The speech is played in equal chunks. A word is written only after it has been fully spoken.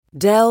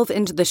Delve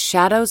into the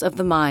shadows of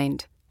the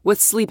mind with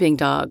Sleeping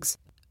Dogs,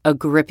 a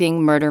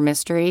gripping murder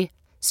mystery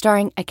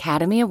starring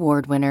Academy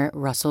Award winner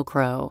Russell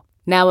Crowe.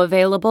 Now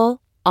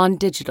available on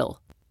digital.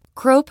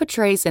 Crowe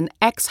portrays an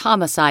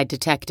ex-homicide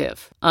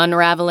detective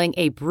unraveling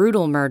a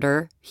brutal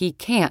murder he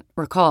can't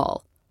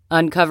recall.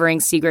 Uncovering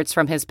secrets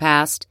from his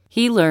past,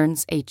 he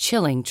learns a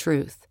chilling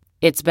truth.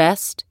 It's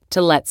best to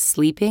let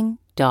sleeping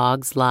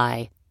dogs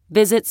lie.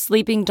 Visit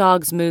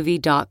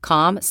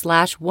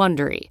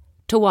sleepingdogsmovie.com/Wondery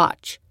to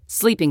watch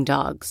Sleeping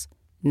Dogs,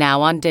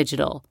 now on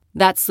digital.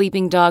 That's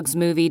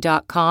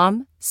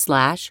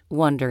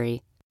sleepingdogsmovie.com/Wondery.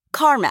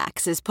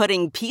 CarMax is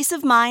putting peace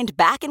of mind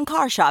back in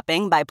car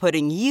shopping by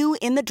putting you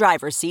in the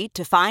driver's seat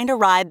to find a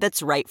ride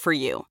that's right for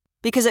you.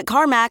 Because at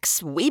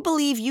CarMax, we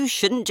believe you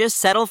shouldn't just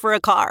settle for a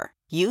car.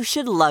 You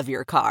should love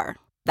your car.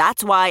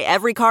 That's why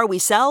every car we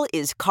sell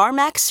is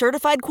CarMax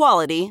certified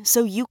quality,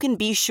 so you can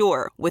be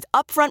sure with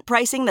upfront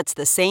pricing that's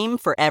the same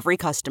for every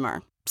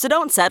customer. So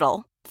don't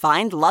settle.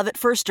 Find love at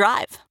first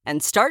drive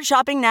and start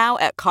shopping now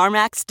at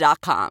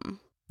CarMax.com.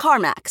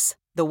 CarMax,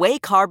 the way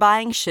car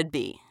buying should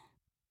be.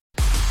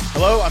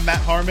 Hello, I'm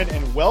Matt Harmon,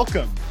 and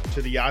welcome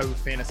to the Yahoo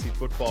Fantasy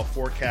Football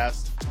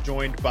Forecast,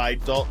 joined by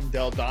Dalton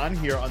Del Don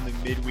here on the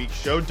midweek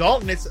show.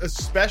 Dalton, it's a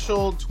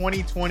special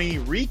 2020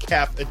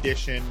 recap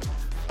edition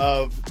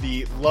of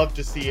the Love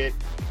to See It,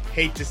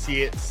 Hate to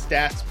See It,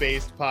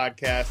 stats-based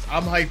podcast.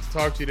 I'm hyped to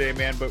talk to you today,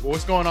 man, but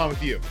what's going on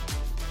with you?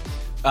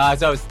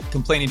 As I was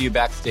complaining to you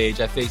backstage,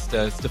 I faced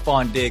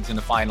Stephon Diggs in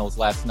the finals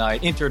last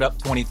night. Entered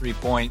up 23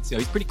 points.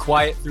 He's pretty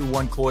quiet through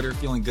one quarter,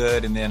 feeling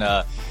good, and then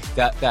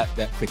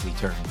that quickly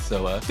turned.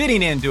 So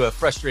fitting into a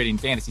frustrating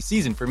fantasy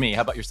season for me.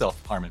 How about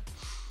yourself, Harmon?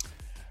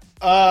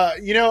 I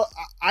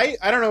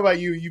don't know about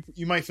you.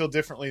 You might feel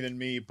differently than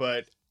me,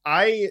 but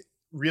I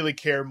really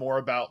care more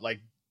about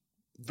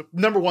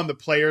number one, the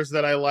players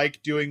that I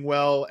like doing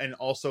well, and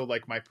also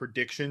like my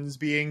predictions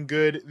being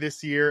good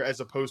this year, as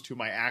opposed to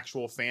my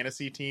actual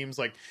fantasy teams.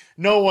 Like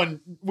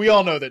we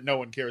all know that no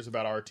one cares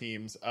about our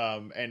teams.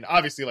 And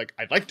obviously, like,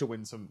 I'd like to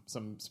win some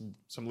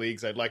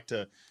leagues. I'd like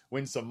to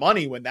win some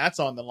money when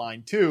that's on the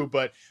line too,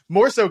 but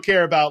more so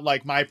care about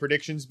like my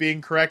predictions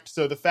being correct.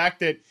 So the fact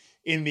that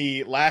in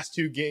the last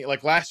two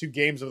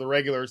games of the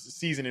regular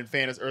season in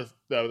fantasy, or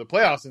the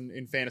playoffs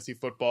in fantasy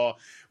football,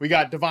 we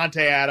got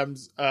Devontae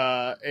Adams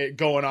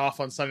going off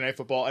on Sunday Night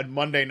Football, and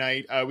Monday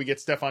night we get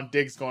Stephon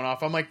Diggs going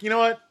off. I'm like, you know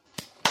what?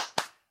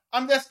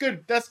 That's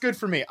good. That's good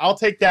for me. I'll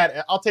take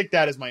that. I'll take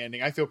that as my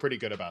ending. I feel pretty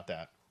good about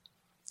that.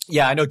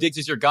 Yeah, I know Diggs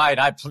is your guy, and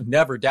I've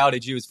never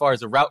doubted you as far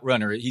as a route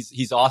runner.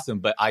 He's awesome,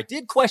 but I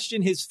did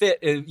question his fit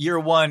in year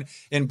one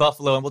in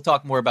Buffalo, and we'll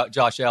talk more about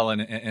Josh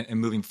Allen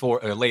and moving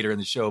forward later in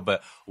the show.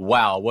 But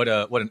wow, what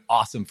an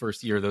awesome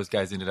first year those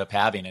guys ended up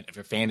having, and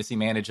for fantasy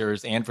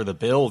managers and for the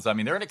Bills. I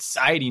mean, they're an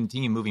exciting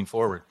team moving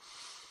forward.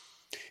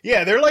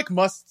 Yeah, they're like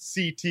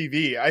must-see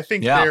TV. I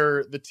think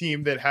they're the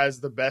team that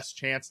has the best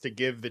chance to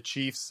give the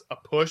Chiefs a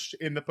push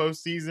in the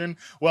postseason.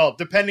 Well,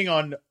 depending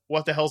on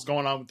what the hell's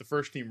going on with the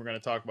first team we're going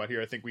to talk about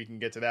here, I think we can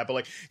get to that.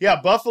 But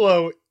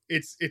Buffalo,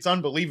 it's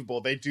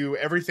unbelievable. They do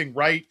everything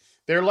right.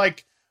 They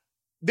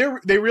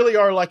really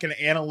are like an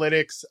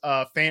analytics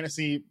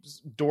fantasy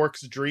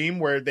dork's dream,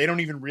 where they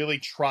don't even really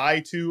try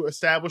to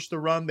establish the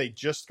run. They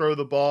just throw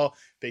the ball.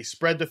 They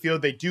spread the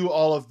field. They do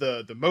all of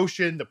the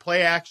motion, the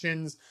play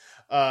actions,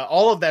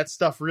 all of that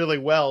stuff really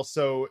well.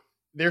 So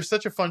they're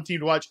such a fun team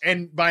to watch.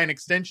 And by an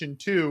extension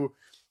too,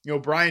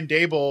 Brian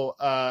Daboll,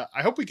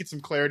 I hope we get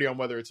some clarity on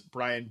whether it's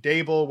Brian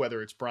Daboll,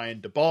 whether it's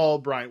Brian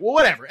DeBall,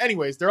 whatever.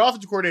 Anyways, their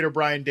offensive coordinator,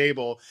 Brian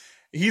Daboll,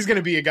 he's going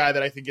to be a guy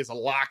that I think is a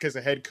lock as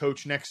a head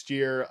coach next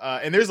year.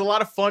 And there's a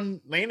lot of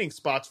fun landing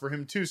spots for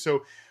him too.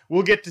 So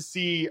we'll get to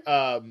see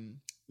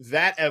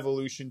that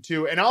evolution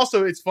too. And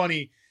also it's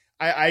funny,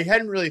 I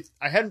had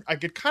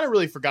kind of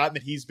really forgotten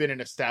that he's been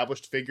an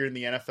established figure in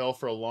the NFL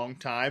for a long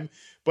time,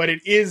 but it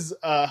is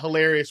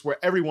hilarious where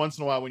every once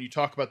in a while, when you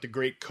talk about the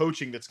great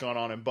coaching that's gone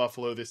on in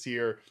Buffalo this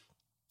year,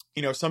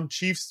 some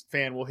Chiefs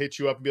fan will hit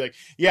you up and be like,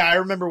 yeah, I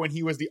remember when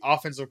he was the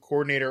offensive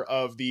coordinator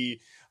of the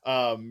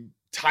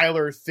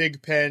Tyler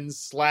Thigpen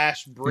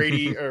 /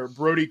 Brady or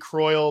Brody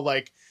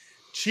Croyle,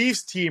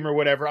 Chiefs team or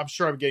whatever. I'm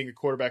sure I'm getting the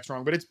quarterbacks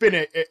wrong, but it's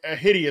been a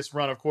hideous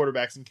run of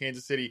quarterbacks in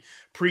Kansas City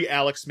pre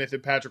Alex Smith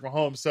and Patrick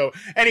Mahomes. So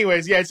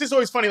anyways, yeah, it's just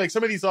always funny. Like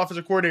some of these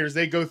offensive coordinators,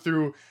 they go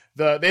through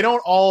they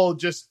don't all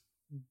just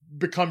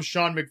become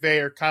Sean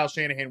McVay or Kyle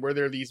Shanahan where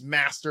they're these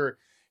master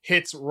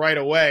hits right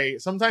away.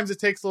 Sometimes it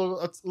takes a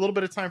little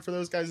bit of time for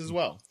those guys as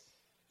well.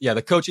 Yeah,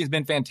 the coaching has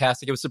been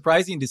fantastic. It was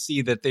surprising to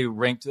see that they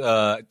ranked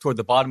toward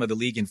the bottom of the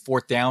league in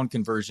fourth down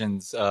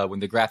conversions when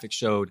the graphic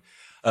showed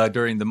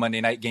during the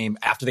Monday night game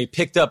after they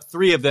picked up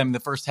 3 of them in the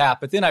first half.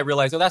 But then I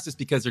realized, that's just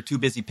because they're too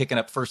busy picking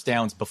up first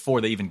downs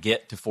before they even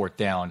get to fourth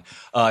down.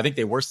 I think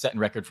they were setting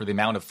record for the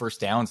amount of first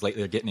downs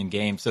lately they're getting in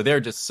games. So they're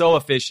just so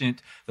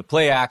efficient. The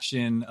play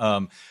action.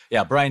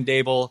 Brian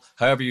Daboll,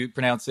 however you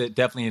pronounce it,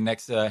 definitely the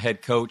next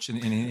head coach in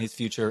his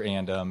future.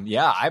 And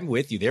I'm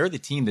with you. They're the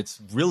team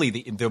that's really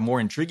the more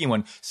intriguing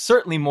one,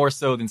 certainly more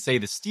so than, say,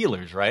 the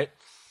Steelers, right?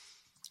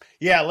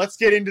 Yeah, let's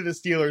get into the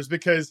Steelers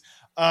because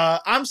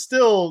I'm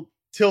still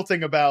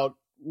tilting about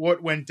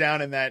what went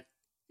down in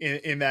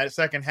that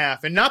second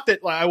half. And not that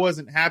I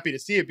wasn't happy to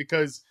see it,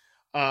 because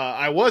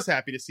I was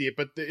happy to see it,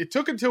 but it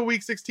took until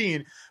week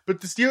 16.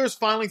 But the Steelers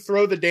finally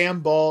throw the damn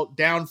ball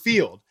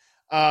downfield.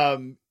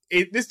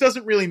 This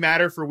doesn't really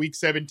matter for week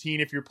 17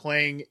 if you're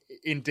playing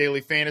in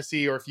daily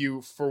fantasy, or if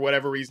you, for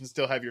whatever reason,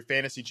 still have your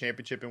fantasy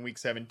championship in week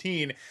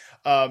 17.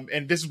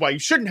 And this is why you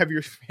shouldn't have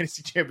your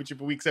fantasy championship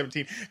in week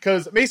 17,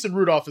 because Mason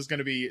Rudolph is going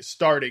to be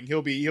starting.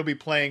 He'll be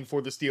playing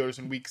for the Steelers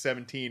in week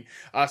 17.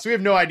 So we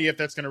have no idea if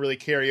that's going to really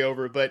carry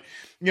over. But,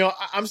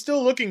 I'm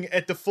still looking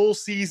at the full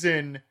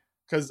season,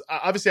 because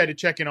obviously I had to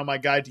check in on my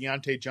guy,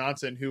 Deontay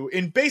Johnson, who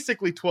in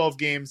basically 12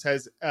 games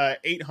has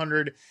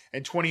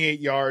 828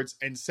 yards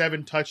and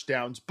 7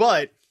 touchdowns,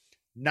 but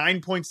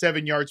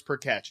 9.7 yards per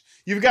catch.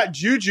 You've got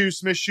Juju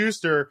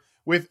Smith-Schuster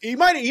he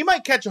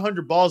might catch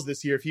 100 balls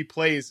this year if he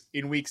plays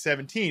in week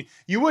 17.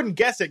 You wouldn't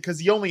guess it, because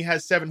he only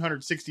has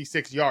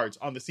 766 yards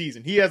on the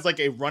season. He has like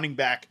a running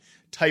back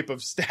type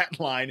of stat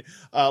line,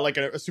 like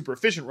a super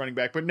efficient running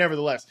back, but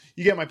nevertheless,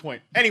 you get my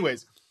point.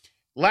 Anyways,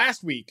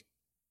 last week,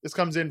 this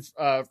comes in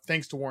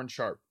thanks to Warren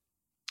Sharp.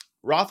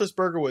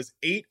 Roethlisberger was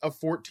 8 of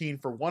 14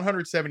 for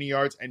 170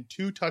 yards and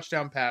 2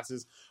 touchdown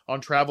passes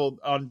on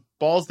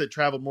balls that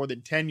traveled more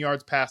than 10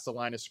 yards past the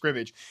line of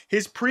scrimmage.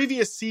 His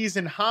previous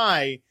season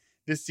high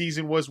this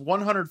season was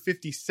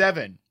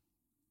 157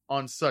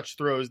 on such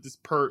throws, this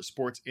per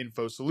Sports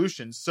Info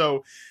Solutions.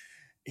 So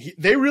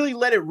they really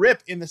let it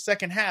rip in the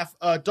second half.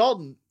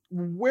 Dalton,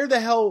 where the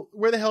hell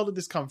did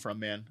this come from,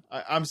 man?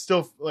 I'm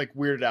still like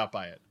weirded out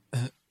by it.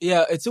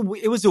 Yeah,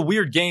 it was a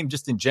weird game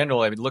just in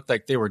general. I mean, it looked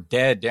like they were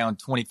dead down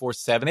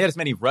 24-7. They had as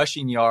many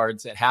rushing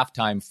yards at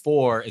halftime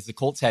as the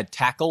Colts had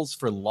tackles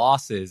for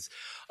losses.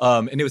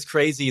 And it was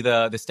crazy,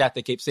 the stat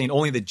they kept saying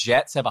only the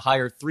Jets have a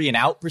higher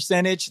 3-and-out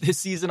percentage this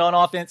season on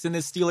offense than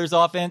this Steelers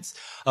offense.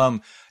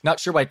 Not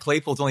sure why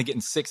Claypool's only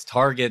getting 6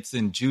 targets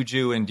and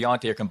Juju and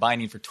Deontay are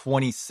combining for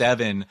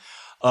 27.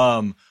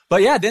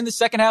 But yeah, then the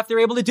second half, they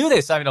were able to do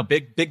this. I mean,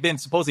 Big Ben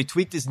supposedly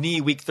tweaked his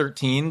knee week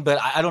 13, but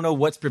I don't know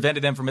what's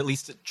prevented them from at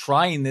least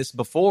trying this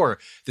before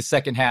the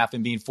second half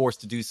and being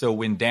forced to do so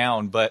when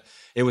down. But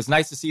it was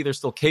nice to see they're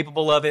still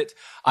capable of it.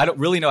 I don't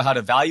really know how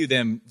to value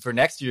them for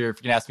next year, if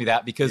you can ask me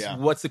that, because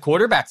what's the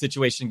quarterback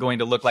situation going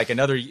to look like?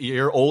 Another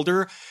year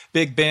older,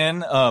 Big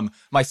Ben.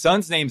 My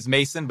son's name's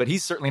Mason, but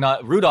he's certainly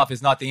not. Rudolph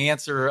is not the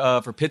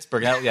answer for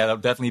Pittsburgh. That'll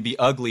definitely be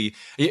ugly.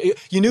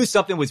 You knew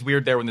something was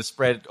weird there when the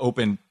spread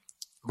opened.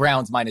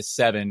 Browns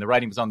 -7. The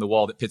writing was on the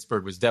wall that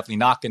Pittsburgh was definitely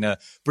not going to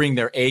bring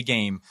their A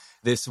game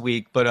this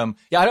week. But I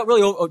don't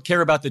really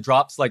care about the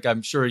drops. Like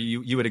I'm sure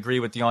you would agree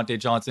with Deontay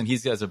Johnson. He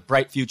has a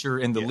bright future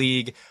in the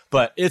league,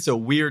 but it's a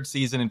weird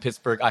season in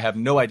Pittsburgh. I have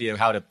no idea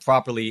how to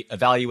properly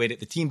evaluate it.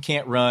 The team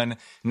can't run.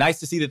 Nice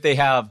to see that they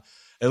have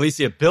at least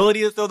the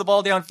ability to throw the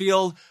ball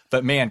downfield.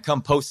 But man,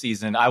 come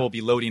postseason, I will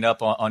be loading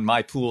up on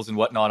my pools and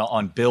whatnot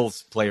on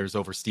Bills players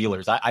over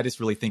Steelers. I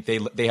just really think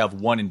they have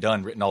one and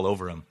done written all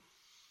over them.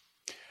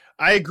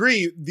 I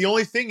agree. The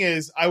only thing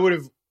is I would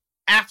have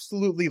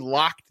absolutely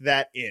locked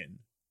that in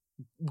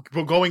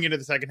going into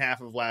the second half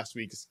of last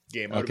week's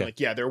game. I would have been like,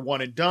 yeah, they're one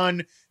and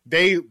done.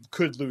 They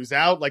could lose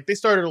out. Like they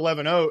started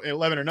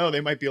 11-0. They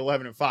might be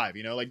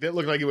 11-5. Like it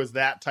looked like it was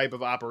that type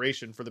of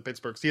operation for the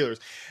Pittsburgh Steelers.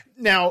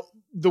 Now,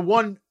 the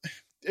one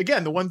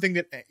thing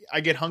that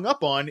I get hung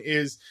up on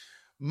is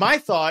my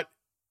thought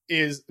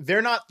is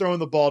they're not throwing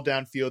the ball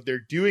downfield. They're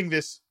doing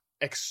this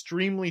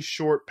extremely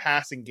short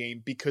passing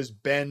game because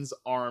Ben's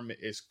arm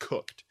is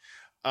cooked.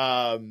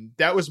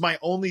 That was my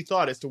only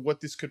thought as to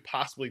what this could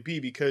possibly be,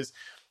 because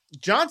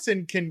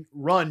Johnson can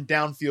run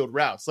downfield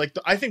routes. Like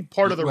I think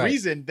part of the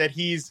reason that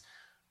he's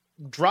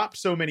dropped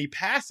so many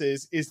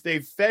passes is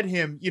they've fed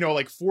him,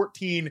 like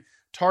 14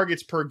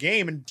 targets per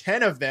game, and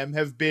 10 of them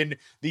have been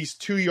these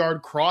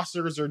 2-yard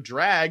crossers or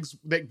drags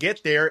that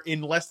get there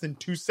in less than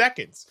 2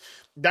 seconds.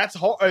 That's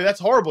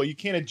horrible. You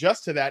can't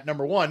adjust to that,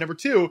 number one. Number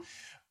two,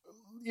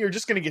 you're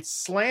just going to get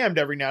slammed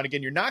every now and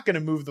again. You're not going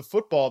to move the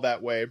football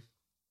that way.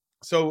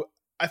 So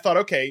I thought,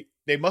 okay,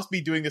 they must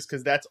be doing this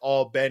because that's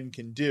all Ben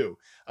can do.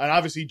 And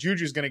obviously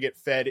Juju's going to get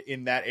fed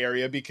in that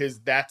area because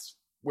that's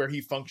where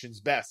he functions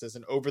best, as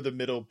an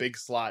over-the-middle, big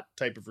slot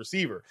type of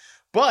receiver.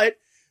 But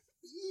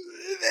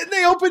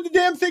they opened the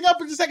damn thing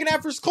up in the second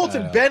half versus Colts,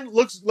 and Ben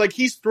looks like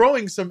he's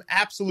throwing some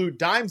absolute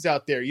dimes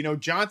out there.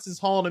 Johnson's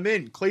hauling him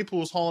in,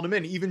 Claypool's hauling him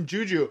in, even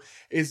Juju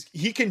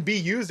he can be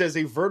used as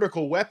a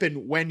vertical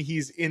weapon when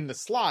he's in the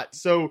slot.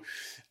 So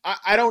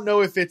I don't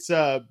know if it's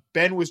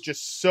Ben was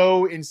just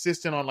so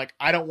insistent on like,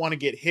 I don't want to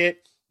get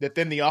hit, that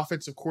then the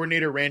offensive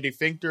coordinator, Randy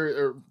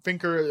Finkter,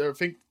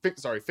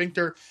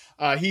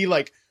 he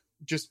like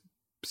just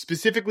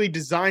specifically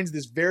designs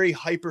this very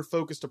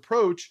hyper-focused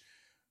approach.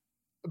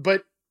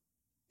 But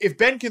if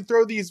Ben can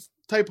throw these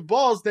type of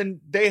balls, then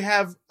they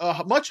have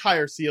a much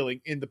higher ceiling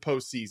in the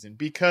postseason,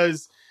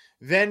 because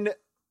then,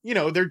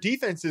 their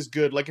defense is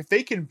good. Like if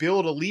they can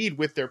build a lead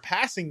with their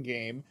passing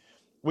game,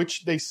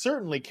 which they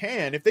certainly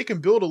can, if they can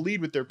build a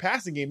lead with their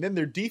passing game, then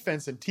their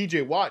defense and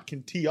TJ Watt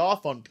can tee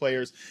off on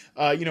players.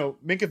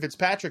 Minkah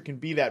Fitzpatrick can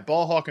be that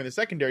ball hawk in the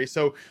secondary.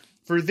 So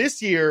for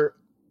this year,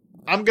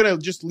 I'm going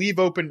to just leave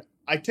open.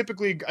 I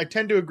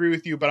tend to agree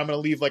with you, but I'm going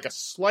to leave like a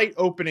slight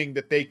opening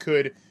that they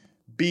could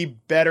be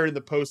better in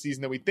the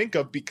postseason than we think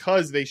of,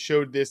 because they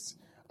showed this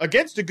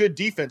against a good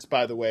defense,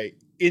 by the way,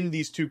 in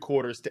these 2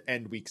 quarters to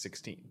end week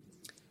 16.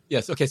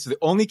 Yes. Okay. So the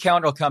only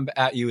counter I'll come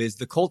at you is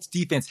the Colts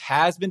defense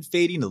has been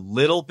fading a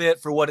little bit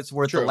for what it's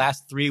worth. True. The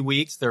last 3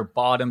 weeks. They're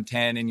bottom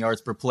 10 in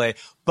yards per play.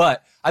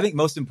 But I think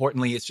most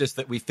importantly, it's just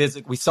that we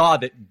saw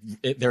that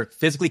they're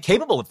physically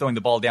capable of throwing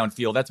the ball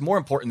downfield. That's more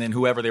important than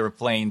whoever they were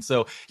playing.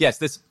 So yes,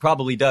 this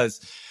probably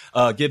does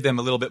give them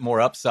a little bit more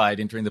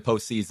upside entering the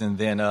postseason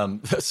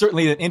than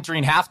certainly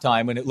entering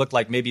halftime when it looked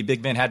like maybe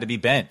Big Ben had to be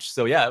benched.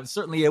 So yeah,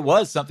 certainly it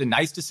was something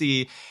nice to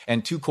see,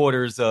 and 2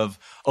 quarters of,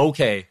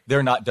 okay,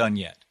 they're not done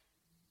yet.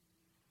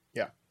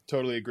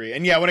 Totally agree.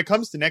 And yeah, when it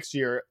comes to next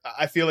year,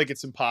 I feel like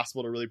it's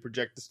impossible to really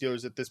project the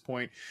Steelers at this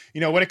point.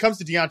 When it comes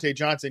to Deontay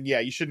Johnson, yeah,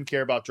 you shouldn't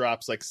care about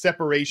drops. Like,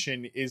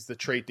 separation is the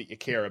trait that you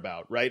care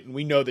about, right? And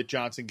we know that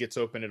Johnson gets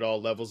open at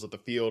all levels of the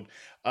field.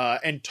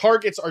 And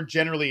targets are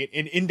generally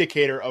an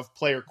indicator of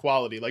player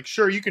quality. Like,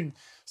 sure, you can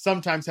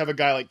sometimes have a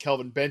guy like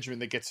Kelvin Benjamin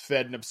that gets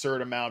fed an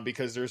absurd amount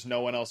because there's no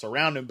one else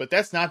around him, but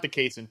that's not the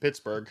case in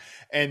Pittsburgh.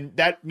 And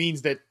that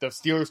means that the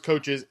Steelers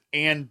coaches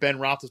and Ben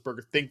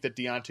Roethlisberger think that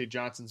Deontay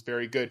Johnson's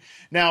very good.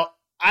 Now,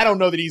 I don't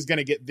know that he's going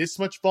to get this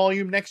much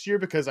volume next year,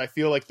 because I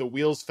feel like the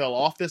wheels fell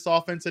off this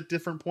offense at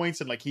different points,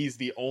 and like he's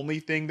the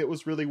only thing that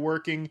was really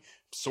working,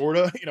 sort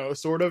of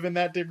in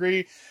that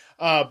degree.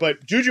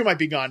 But Juju might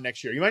be gone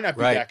next year. He might not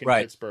be back in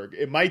Pittsburgh.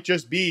 It might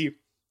just be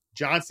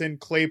Johnson,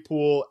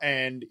 Claypool,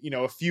 and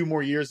a few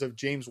more years of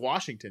James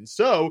Washington.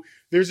 So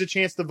there's a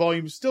chance the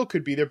volume still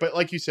could be there. But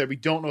like you said, we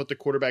don't know what the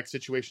quarterback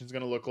situation is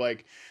going to look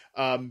like.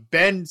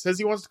 Ben says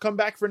he wants to come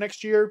back for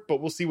next year, but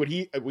we'll see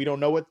we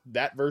don't know what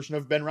that version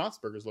of Ben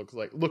Roethlisberger's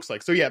looks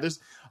like. So yeah, there's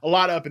a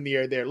lot up in the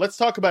air there. Let's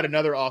talk about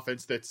another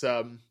offense that's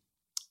a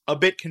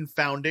bit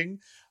confounding.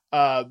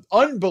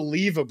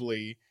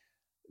 Unbelievably,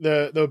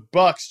 the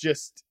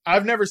Bucs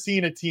I've never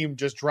seen a team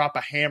just drop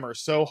a hammer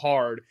so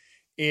hard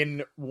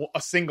in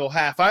a single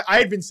half. I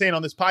had been saying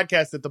on this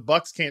podcast that the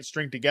Bucs can't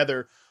string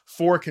together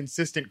 4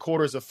 consistent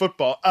quarters of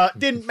football.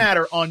 Didn't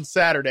matter on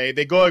Saturday.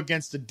 They go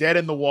against a dead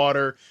in the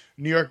water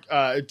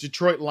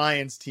Detroit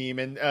Lions team,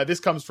 and this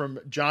comes from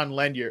John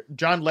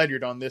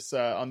Ledyard on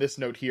this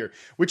note here,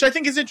 which I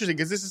think is interesting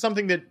because this is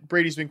something that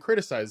Brady's been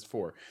criticized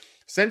for.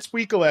 Since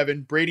week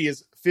 11, Brady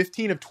is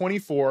 15 of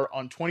 24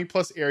 on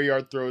 20-plus air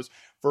yard throws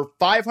for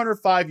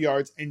 505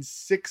 yards and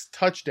 6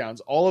 touchdowns.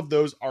 All of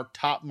those are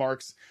top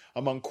marks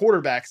among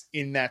quarterbacks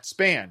in that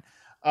span.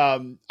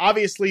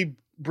 Obviously,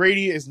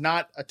 Brady is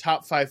not a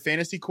top 5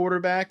 fantasy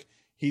quarterback.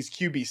 He's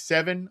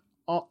QB7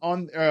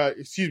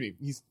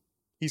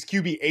 he's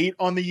QB8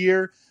 on the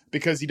year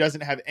because he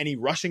doesn't have any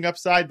rushing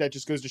upside. That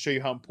just goes to show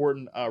you how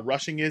important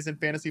rushing is in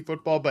fantasy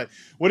football. But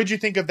what did you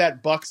think of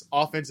that Bucs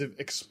offensive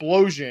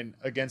explosion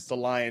against the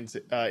Lions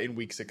in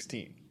Week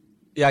 16?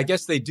 Yeah, I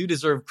guess they do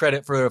deserve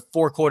credit for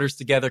 4 quarters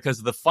together because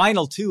of the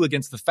final 2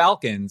 against the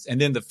Falcons. And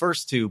then the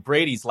first 2,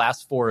 Brady's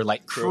last 4 are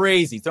like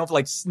crazy. Thrown for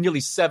like nearly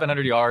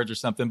 700 yards or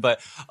something.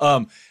 But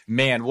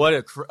man,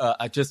 what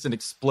just an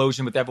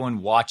explosion with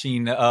everyone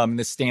watching the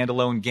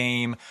standalone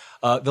game.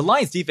 The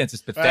Lions defense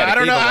is pathetic.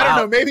 I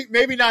don't know.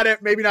 Maybe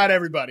not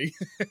everybody.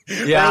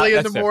 Yeah, early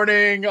in the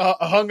morning,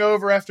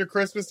 hungover after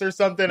Christmas or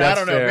something. That's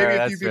I don't know. fair,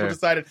 Maybe a few people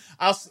decided,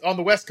 on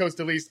the West Coast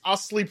at least, I'll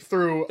sleep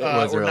through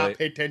or not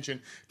pay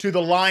attention to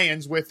the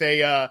Lions with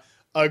a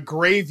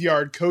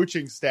graveyard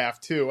coaching staff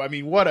too. I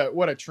mean, what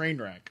a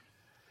train wreck.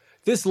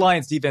 This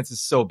Lions defense is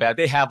so bad.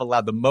 They have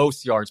allowed the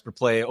most yards per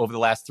play over the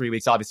last 3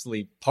 weeks,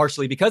 obviously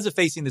partially because of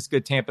facing this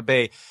good Tampa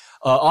Bay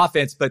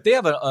offense. But they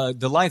have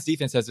the Lions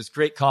defense has this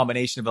great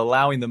combination of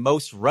allowing the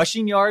most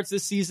rushing yards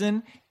this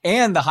season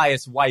and the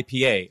highest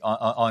YPA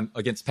on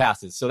against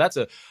passes. So that's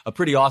a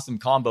pretty awesome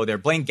combo there.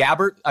 Blaine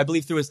Gabbert, I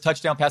believe, threw his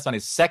touchdown pass on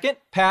his second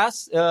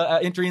pass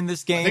entering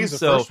this game. I think it's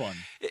the first one.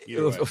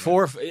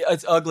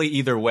 It's ugly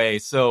either way.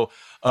 So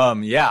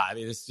yeah, I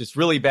mean, it's just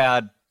really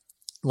bad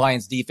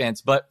Lions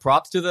defense, but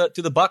props to the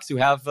Bucs who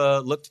have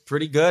looked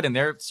pretty good, and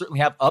they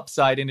certainly have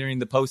upside entering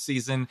the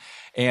postseason.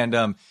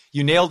 And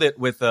you nailed it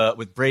with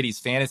Brady's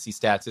fantasy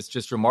stats. It's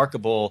just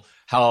remarkable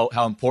how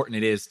important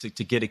it is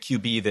to get a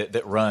QB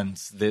that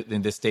runs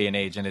in this day and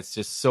age, and it's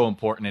just so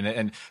important.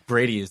 And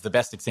Brady is the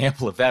best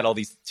example of that. All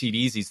these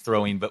TDs he's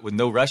throwing, but with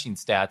no rushing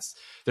stats,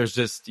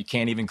 you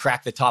can't even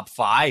crack the top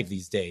 5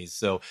 these days.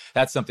 So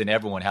that's something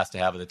everyone has to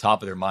have at the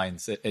top of their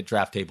minds at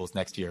draft tables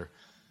next year.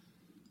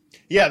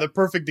 Yeah, the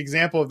perfect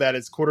example of that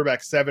is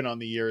quarterback 7 on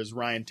the year is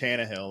Ryan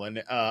Tannehill.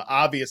 And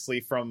obviously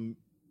from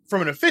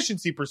an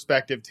efficiency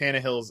perspective,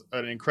 Tannehill's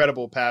an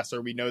incredible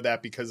passer. We know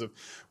that because of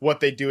what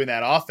they do in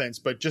that offense.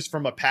 But just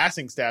from a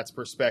passing stats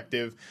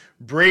perspective,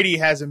 Brady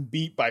has him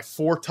beat by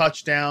 4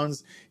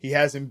 touchdowns. He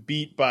has him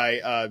beat by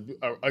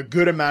a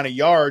good amount of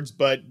yards.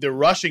 But the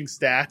rushing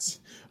stats,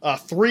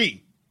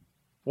 3.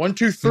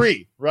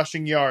 123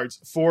 rushing yards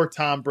for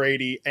Tom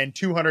Brady and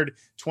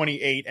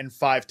 228 and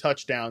 5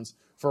 touchdowns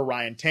for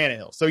Ryan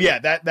Tannehill. So yeah,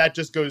 that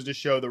just goes to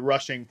show the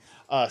rushing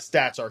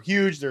stats are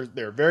huge.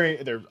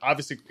 They're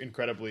obviously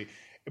incredibly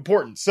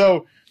important.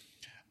 So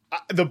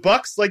the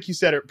Bucs, like you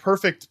said, are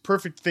perfect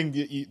thing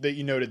that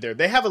you noted there.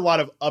 They have a lot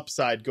of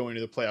upside going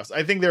to the playoffs.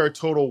 I think they're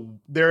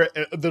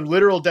the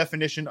literal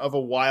definition of a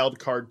wild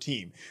card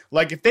team.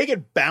 Like if they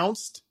get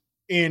bounced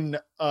in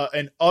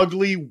an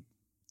ugly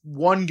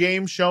one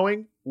game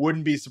showing,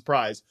 wouldn't be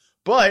surprised.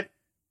 But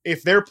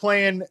if they're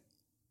playing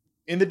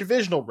in the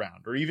divisional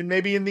round or even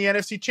maybe in the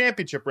NFC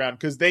Championship round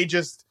because they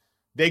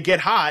get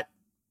hot,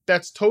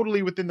 that's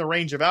totally within the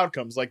range of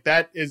outcomes. Like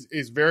that is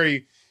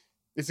very,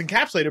 it's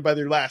encapsulated by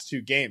their last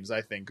 2 games,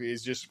 I think,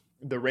 is just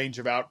the range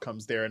of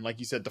outcomes there. And like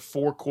you said, the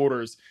 4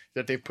 quarters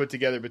that they've put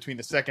together between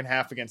the second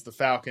half against the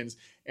Falcons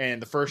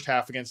and the first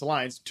half against the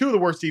Lions, 2 of the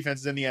worst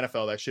defenses in the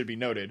NFL, that should be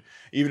noted.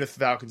 Even if the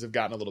Falcons have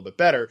gotten a little bit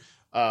better,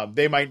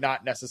 they might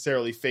not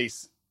necessarily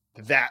face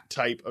that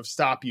type of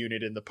stop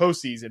unit in the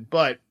postseason,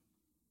 but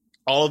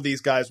all of these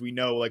guys, we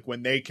know, like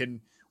when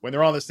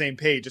they're on the same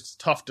page, it's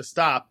tough to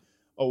stop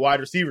a wide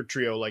receiver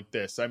trio like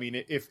this. I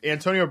mean, if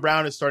Antonio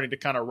Brown is starting to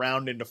kind of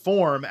round into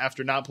form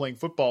after not playing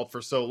football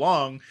for so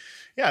long,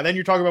 yeah, then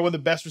you're talking about one of the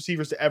best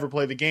receivers to ever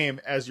play the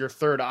game as your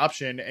third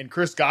option, and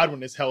Chris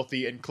Godwin is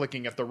healthy and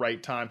clicking at the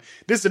right time.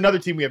 This is another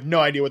team we have no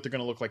idea what they're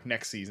going to look like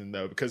next season,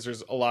 though, because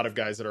there's a lot of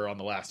guys that are on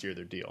the last year of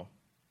their deal.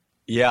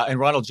 Yeah, and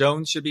Ronald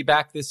Jones should be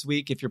back this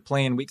week if you're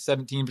playing Week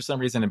 17 for some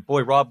reason. And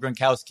boy, Rob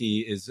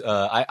Gronkowski is,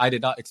 I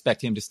did not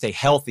expect him to stay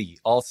healthy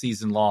all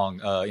season long,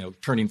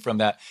 turning from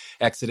that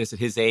exodus at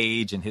his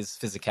age and his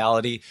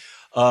physicality.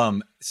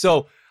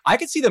 So I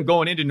could see them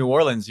going into New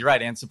Orleans. You're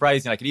right, and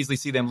surprising. I could easily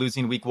see them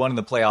losing Week 1 in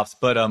the playoffs.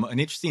 But an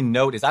interesting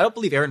note is I don't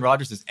believe Aaron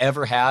Rodgers has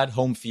ever had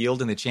home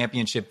field in the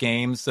championship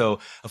game. So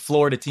a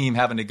Florida team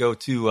having to go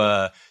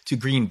to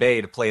Green Bay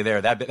to play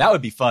there, that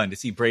would be fun to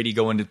see Brady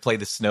go in to play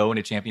the snow in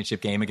a championship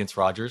game against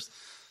Rodgers.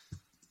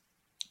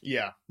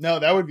 Yeah, no,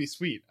 that would be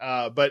sweet.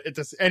 But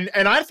and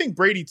I think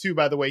Brady too,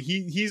 by the way,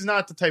 he's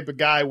not the type of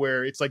guy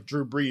where it's like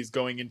Drew Brees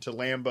going into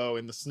Lambeau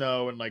in the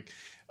snow and like,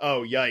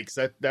 oh, yikes,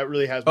 that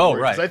really has me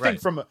worried. I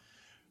think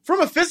from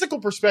a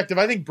physical perspective,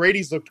 I think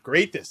Brady's looked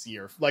great this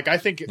year. Like, I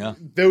think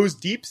those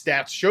deep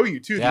stats show you,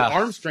 too. The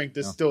arm strength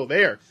is still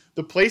there.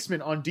 The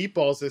placement on deep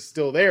balls is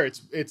still there.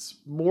 It's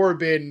more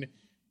been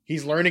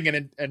he's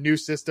learning a new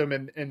system,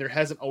 and there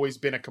hasn't always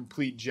been a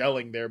complete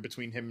gelling there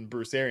between him and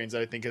Bruce Arians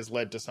that I think has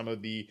led to some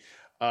of the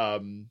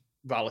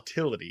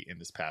volatility in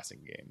this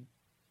passing game.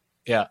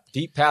 Yeah,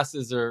 deep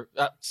passes are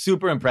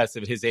super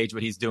impressive at his age,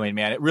 what he's doing,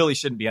 man. It really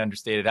shouldn't be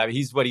understated. I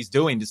mean, what he's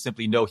doing is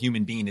simply no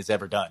human being has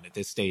ever done at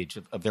this stage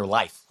of their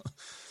life.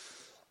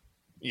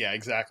 Yeah,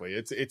 exactly.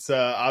 It's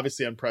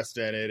obviously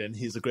unprecedented, and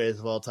he's the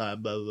greatest of all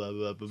time, blah, blah,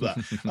 blah, blah,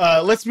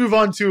 blah. Let's move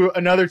on to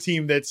another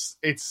team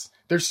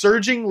they're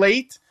surging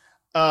late.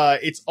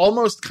 It's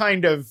almost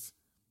kind of,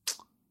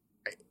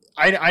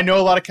 I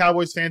know a lot of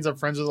Cowboys fans. I'm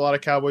friends with a lot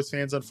of Cowboys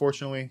fans,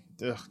 unfortunately.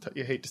 Ugh,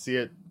 you hate to see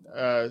it.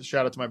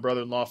 Shout out to my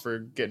brother-in-law for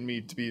getting me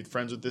to be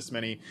friends with this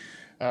many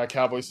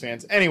Cowboys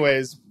fans.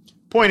 Anyways,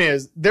 point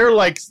is,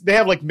 they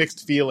have like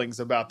mixed feelings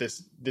about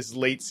this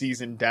late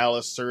season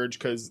Dallas surge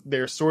because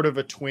they're sort of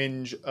a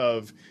twinge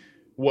of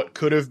what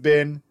could have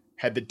been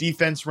had the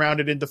defense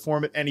rounded into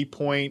form at any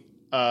point,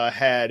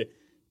 had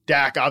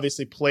Dak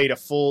obviously played a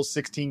full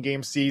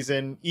 16-game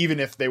season, even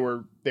if they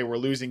were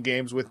losing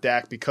games with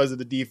Dak because of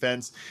the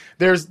defense.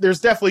 There's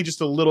definitely just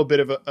a little bit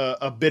of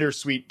a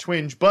bittersweet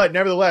twinge, but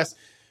nevertheless,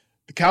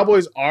 the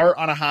Cowboys are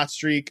on a hot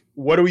streak.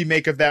 What do we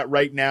make of that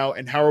right now,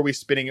 and how are we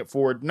spinning it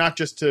forward? Not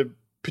just to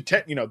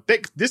pretend,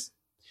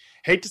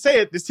 hate to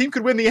say it, this team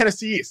could win the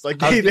NFC East. Like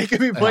they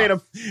could be playing a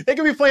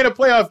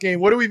playoff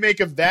game. What do we make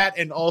of that,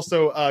 and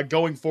also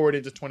going forward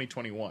into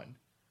 2021?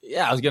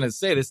 Yeah, I was going to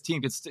say this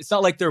team, it's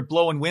not like they're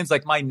blowing wins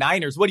like my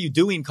Niners. What are you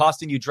doing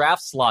costing you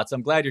draft slots?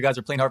 I'm glad you guys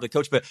are playing hard for the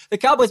coach, but the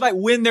Cowboys might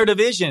win their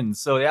division.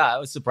 So, yeah, I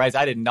was surprised.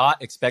 I did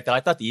not expect that. I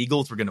thought the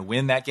Eagles were going to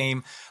win that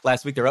game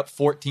last week. They're up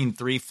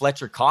 14-3.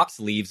 Fletcher Cox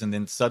leaves, and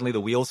then suddenly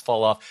the wheels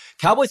fall off.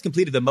 Cowboys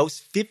completed the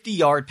most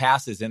 50-yard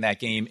passes in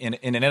that game in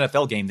an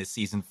NFL game this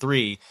season,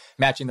 3,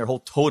 matching their whole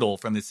total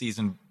from the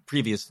season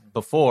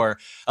before.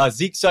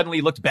 Zeke suddenly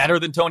looked better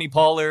than Tony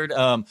Pollard.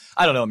 I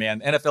don't know, man.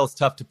 NFL is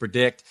tough to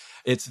predict.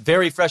 It's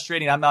very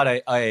frustrating. I'm not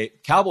a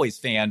Cowboys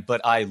fan,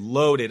 but I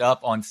loaded up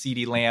on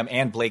CeeDee Lamb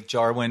and Blake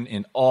Jarwin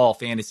in all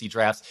fantasy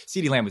drafts.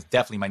 CeeDee Lamb was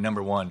definitely my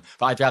number one.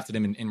 But I drafted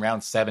him in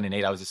round 7 and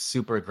 8. I was just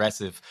super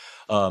aggressive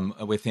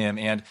with him.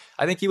 And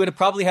I think he would have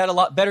probably had a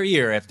lot better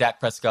year if Dak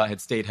Prescott had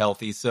stayed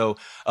healthy. So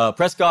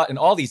Prescott and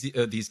all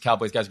these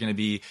Cowboys guys are going to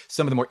be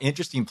some of the more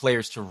interesting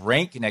players to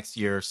rank next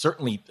year.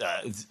 Certainly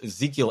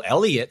Ezekiel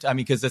Elliott. I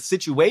mean, because the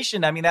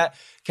situation, I mean, that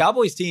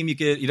Cowboys team,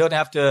 you don't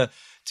have to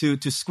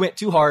squint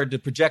too hard to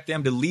project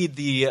them to lead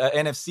the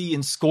NFC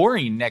in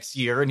scoring next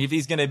year. And if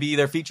he's going to be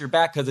their feature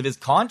back because of his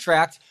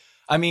contract,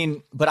 I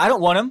mean, but I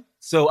don't want him.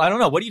 So I don't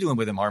know. What are you doing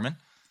with him, Harmon?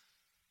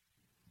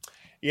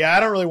 Yeah,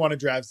 I don't really want to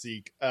draft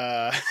Zeke.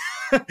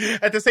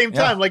 at the same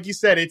time, like you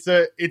said,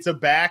 it's a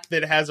back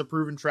that has a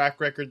proven track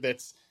record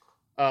that's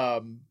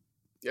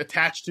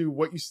attached to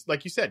what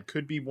like you said,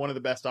 could be one of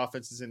the best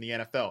offenses in the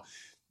NFL.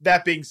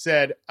 That being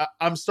said,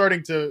 I'm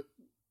starting to,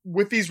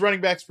 with these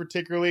running backs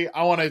particularly,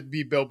 I want to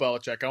be Bill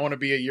Belichick. I want to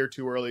be a year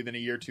too early than a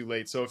year too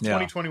late. So if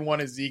 2021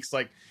 is Zeke's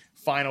like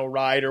final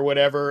ride or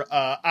whatever,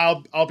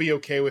 I'll be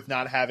okay with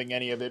not having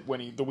any of it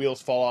when the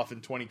wheels fall off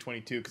in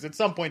 2022, because at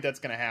some point that's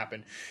going to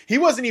happen. He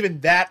wasn't even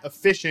that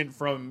efficient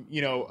from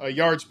a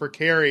yards per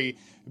carry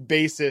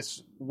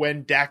basis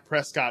when Dak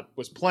Prescott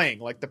was playing.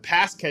 Like the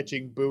pass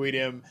catching buoyed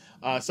him,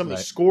 some of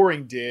the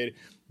scoring did,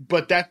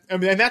 but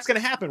and that's going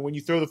to happen when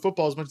you throw the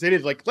football as much as they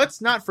did. Like, let's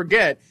not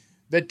forget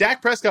that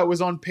Dak Prescott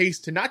was on pace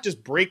to not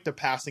just break the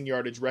passing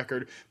yardage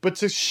record, but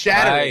to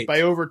shatter it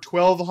by over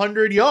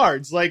 1,200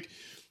 yards. Like,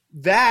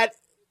 that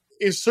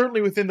is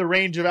certainly within the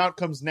range of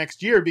outcomes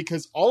next year,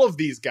 because all of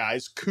these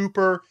guys,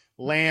 Cooper,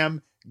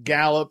 Lamb,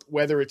 Gallup,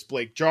 whether it's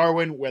Blake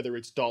Jarwin, whether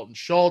it's Dalton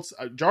Schultz,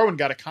 Jarwin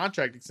got a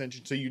contract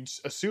extension, so you'd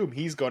assume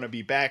he's going to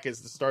be back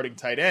as the starting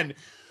tight end.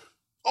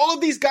 All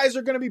of these guys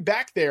are going to be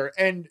back there,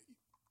 and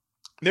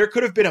there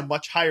could have been a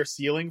much higher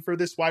ceiling for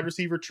this wide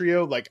receiver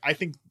trio. Like, I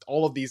think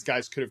all of these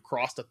guys could have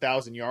crossed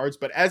 1,000 yards,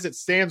 but as it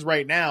stands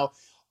right now,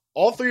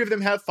 all three of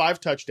them have 5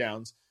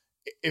 touchdowns.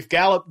 If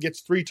Gallup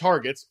gets 3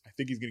 targets, I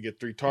think he's going to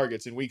get 3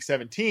 targets in week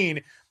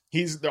 17.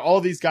 All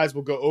of these guys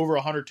will go over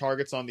 100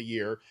 targets on the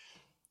year.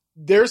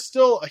 There's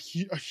still a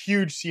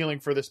huge ceiling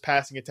for this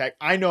passing attack.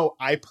 I know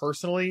I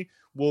personally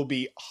will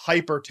be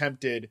hyper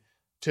tempted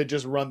to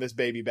just run this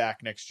baby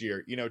back next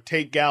year.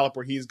 Take Gallup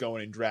where he's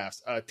going in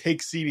drafts.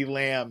 Take CeeDee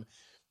Lamb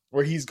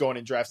where he's going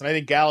in drafts. And I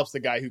think Gallup's the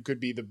guy who could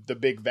be the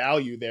big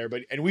value there.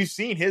 And we've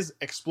seen his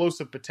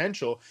explosive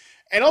potential.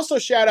 And also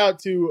shout out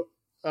to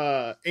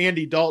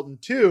Andy Dalton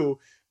too,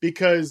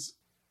 because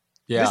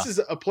this is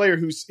a player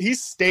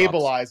he's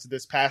stabilized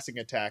this passing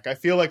attack. I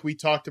feel like we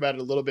talked about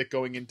it a little bit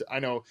going into, I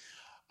know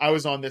I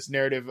was on this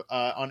narrative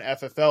on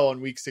FFL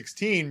in week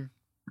 16.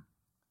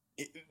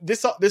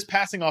 This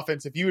passing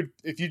offense, if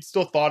you'd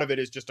still thought of it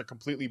as just a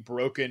completely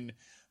broken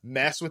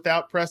mess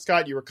without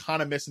Prescott, you were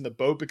kind of missing the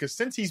boat, because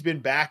since he's been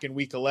back in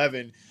week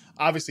 11,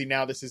 obviously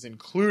now this is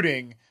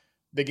including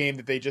the game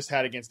that they just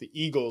had against the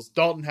Eagles,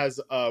 Dalton has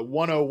a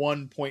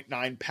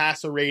 101.9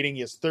 passer rating.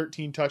 He has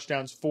 13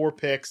 touchdowns, 4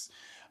 picks.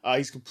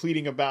 He's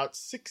completing about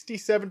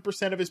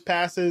 67% of his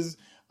passes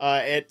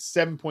at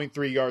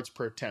 7.3 yards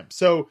per attempt.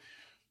 So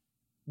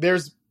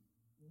there's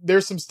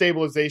some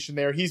stabilization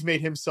there. He's made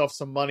himself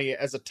some money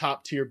as a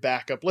top tier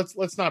backup.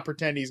 Let's not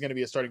pretend he's going to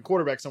be a starting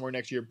quarterback somewhere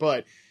next year,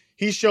 but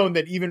he's shown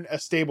that even a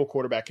stable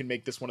quarterback can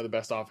make this one of the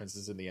best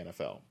offenses in the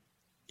NFL.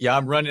 Yeah,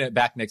 I'm running it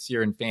back next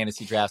year in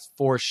fantasy drafts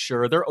for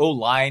sure. Their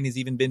O-line has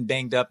even been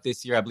banged up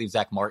this year. I believe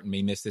Zach Martin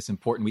may miss this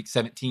important week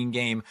 17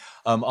 game.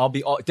 I'll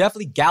be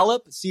definitely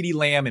Gallup, CeeDee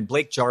Lamb, and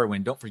Blake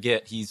Jarwin. Don't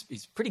forget, he's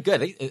pretty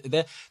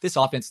good. This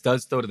offense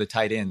does throw to the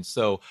tight end.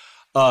 So,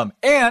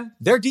 and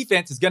their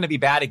defense is going to be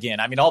bad again.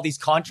 I mean, all these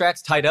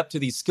contracts tied up to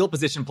these skill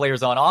position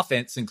players on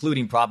offense,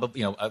 including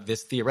probably,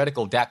 this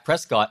theoretical Dak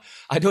Prescott.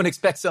 I don't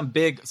expect some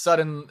big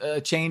sudden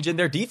change in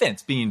their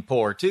defense being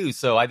poor too.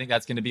 So I think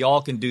that's going to be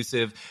all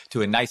conducive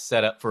to a nice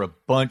setup for a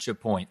bunch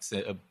of points,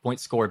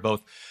 points scored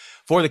both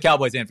for the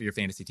Cowboys and for your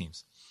fantasy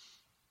teams.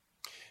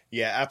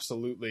 Yeah,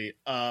 absolutely.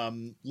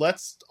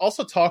 Let's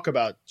also talk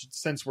about,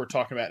 since we're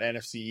talking about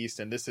NFC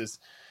East, and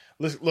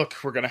look,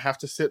 we're going to have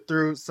to sit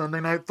through Sunday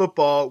Night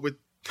Football with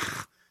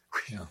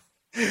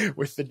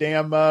the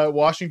damn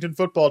Washington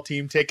football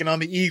team taking on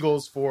the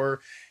Eagles for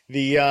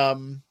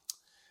the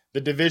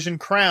division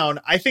crown.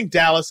 I think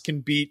Dallas can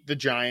beat the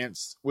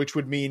Giants, which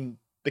would mean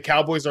the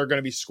Cowboys are going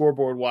to be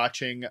scoreboard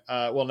watching.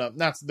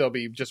 They'll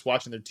be just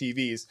watching their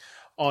TVs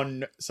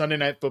on Sunday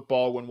Night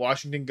Football when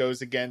Washington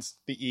goes against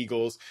the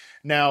Eagles.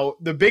 Now,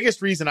 the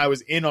biggest reason I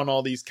was in on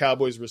all these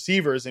Cowboys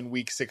receivers in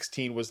week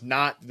 16 was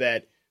not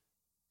that,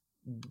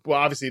 well,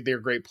 obviously they're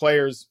great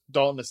players.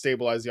 Dalton has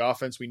stabilized the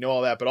offense. We know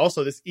all that, but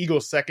also this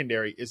Eagles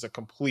secondary is a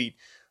complete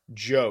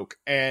joke.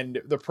 And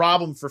the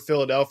problem for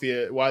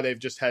Philadelphia, why they've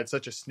just had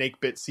such a snake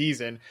bit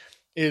season,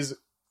 is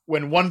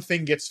when one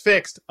thing gets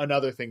fixed,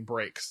 another thing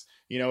breaks.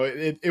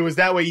 It was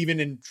that way even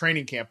in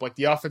training camp. Like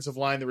the offensive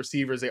line, the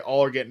receivers, they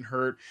all are getting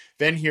hurt.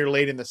 Then here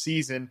late in the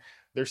season,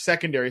 their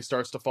secondary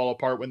starts to fall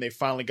apart when they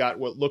finally got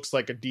what looks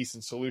like a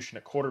decent solution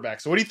at quarterback.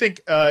 So what do you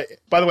think?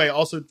 By the way,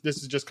 also,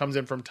 just comes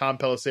in from Tom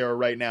Pelissero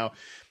right now.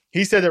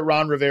 He said that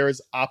Ron Rivera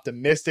is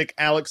optimistic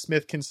Alex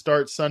Smith can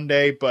start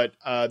Sunday, but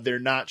they're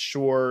not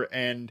sure.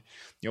 And,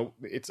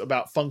 it's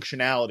about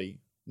functionality,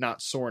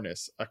 not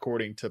soreness,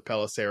 according to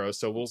Pelissero.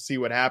 So we'll see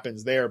what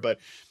happens there. But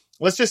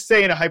let's just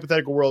say in a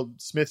hypothetical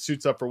world, Smith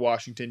suits up for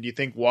Washington. Do you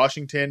think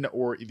Washington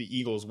or the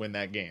Eagles win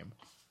that game?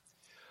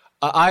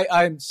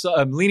 I'm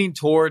leaning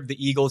toward the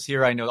Eagles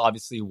here. I know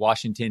obviously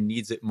Washington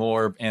needs it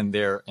more, and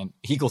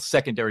Eagles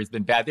secondary has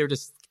been bad.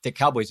 The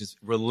Cowboys just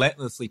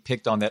relentlessly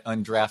picked on that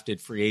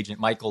undrafted free agent,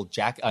 Michael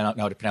Jack. I don't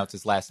know how to pronounce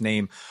his last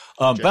name.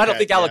 But I don't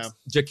think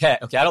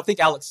Jaquette. Okay. I don't think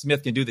Alex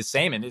Smith can do the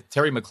same. And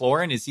Terry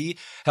McLaurin, is he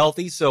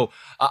healthy? So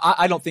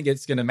I don't think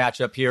it's going to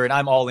match up here. And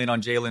I'm all in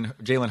on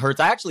Jalen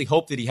Hurts. I actually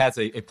hope that he has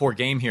a poor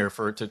game here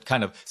to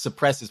kind of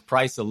suppress his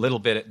price a little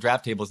bit at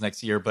draft tables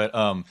next year. But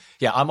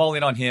yeah, I'm all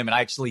in on him. And I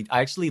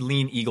actually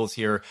lean Eagles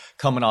here,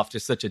 coming off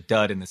just such a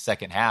dud in the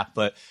second half.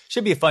 But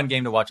should be a fun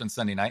game to watch on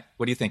Sunday night.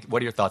 What do you think?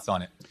 What are your thoughts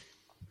on it?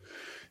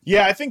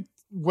 Yeah, I think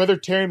whether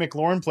Terry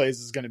McLaurin plays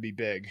is going to be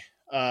big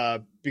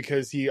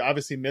because he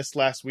obviously missed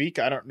last week.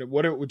 I don't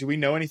know. Do we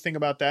know anything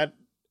about that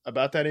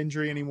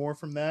injury anymore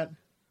from that?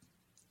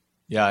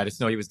 Yeah, I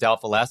just know he was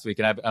doubtful last week,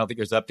 and I don't think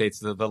there's updates.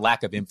 The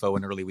lack of info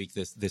in early week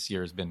this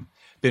year has been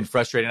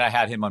frustrating. I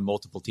had him on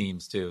multiple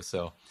teams too,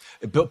 so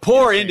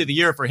poor end of the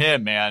year for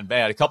him, man.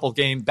 Bad. A couple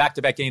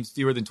back-to-back games,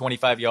 fewer than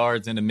 25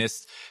 yards, and a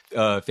missed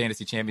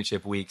fantasy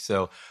championship week.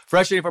 So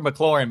frustrating for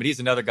McLaurin, but he's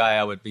another guy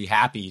I would be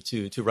happy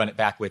to run it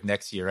back with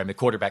next year. I mean, the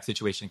quarterback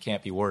situation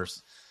can't be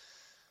worse.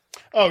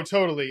 Oh,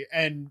 totally.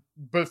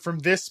 But from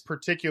this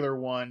particular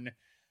one,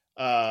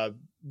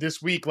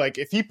 this week, like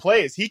if he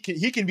plays, he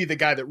can be the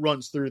guy that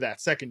runs through that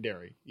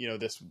secondary,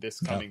 this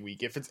coming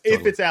week. If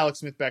it's Alex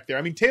Smith back there.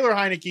 I mean, Taylor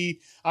Heinicke,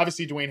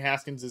 obviously Dwayne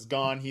Haskins is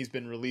gone. He's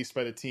been released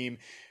by the team.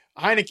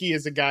 Heinicke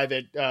is a guy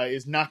that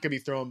is not going to be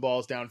throwing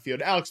balls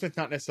downfield. Alex Smith,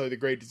 not necessarily the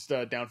greatest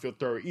downfield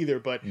thrower either,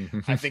 but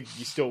I think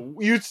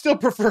you'd still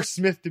prefer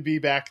Smith to be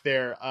back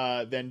there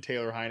than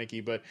Taylor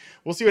Heinicke. But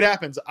we'll see what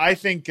happens. I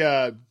think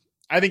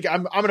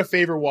I'm going to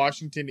favor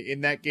Washington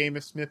in that game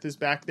if Smith is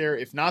back there.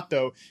 If not,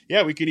 though,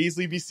 yeah, we could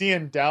easily be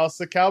seeing Dallas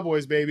the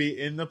Cowboys, baby,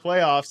 in the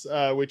playoffs,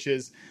 which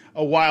is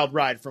a wild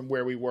ride from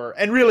where we were.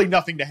 And really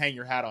nothing to hang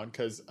your hat on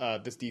because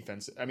this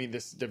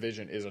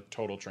division is a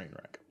total train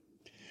wreck.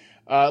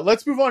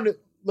 Let's move on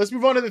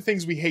to the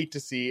things we hate to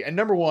see. And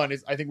number one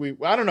is, I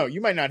don't know,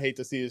 you might not hate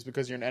to see this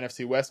because you're an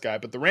NFC West guy,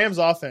 but the Rams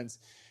offense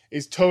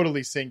is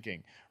totally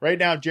sinking. Right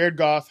now, Jared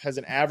Goff has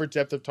an average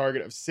depth of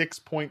target of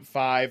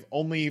 6.5.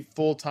 Only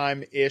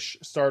full-time-ish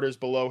starters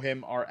below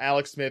him are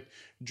Alex Smith,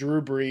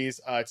 Drew Brees.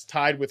 It's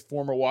tied with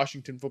former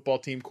Washington football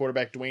team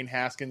quarterback Dwayne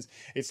Haskins.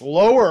 It's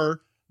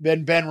lower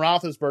than Ben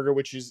Roethlisberger,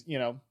 which is,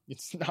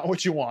 it's not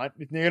what you want.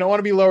 You don't want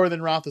to be lower than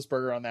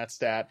Roethlisberger on that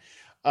stat.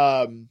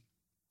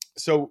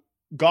 So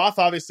Goff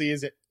obviously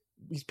he's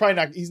not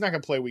going to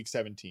play week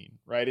 17,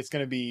 right? It's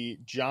going to be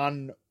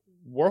John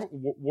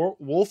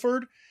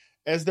Wolford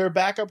as their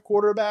backup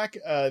quarterback.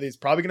 He's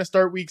probably going to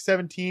start week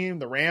 17.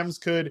 The Rams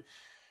could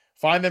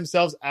find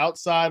themselves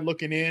outside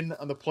looking in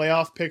on the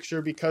playoff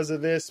picture because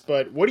of this.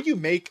 But what do you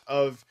make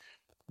of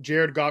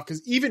Jared Goff?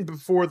 Because even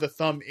before the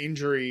thumb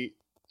injury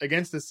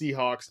against the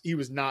Seahawks, he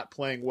was not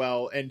playing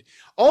well. And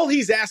all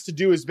he's asked to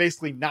do is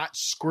basically not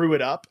screw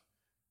it up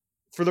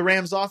for the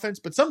Rams offense.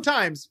 But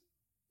sometimes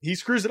he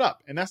screws it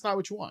up, and that's not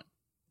what you want.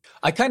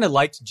 I kind of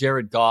liked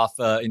Jared Goff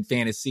in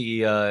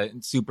fantasy,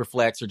 in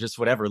Superflex, or just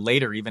whatever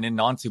later, even in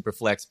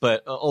non-Superflex.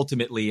 But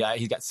ultimately,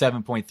 he's got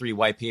 7.3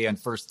 YPA on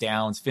first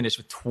downs, finished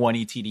with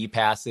 20 TD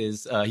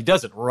passes. He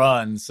doesn't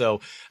run.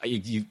 So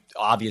you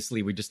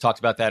obviously, we just talked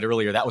about that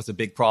earlier. That was a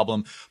big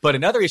problem. But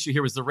another issue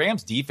here was the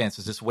Rams defense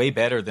was just way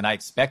better than I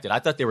expected. I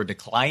thought they were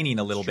declining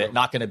a little bit,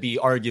 not going to be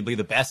arguably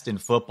the best in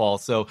football.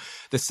 So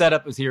the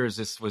setup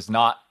was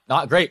not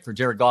great for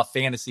Jared Goff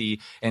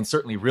fantasy, and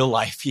certainly real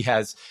life. He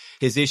has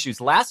his issues.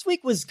 Last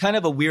week was kind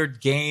of a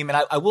weird game,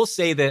 and I will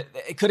say that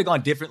it could have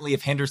gone differently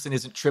if Henderson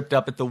isn't tripped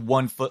up at the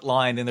 1 foot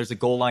line, then there's a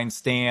goal line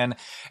stand.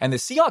 And the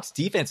Seahawks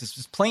defense is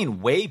just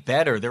playing way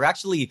better. They're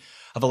actually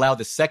have allowed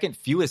the second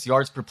fewest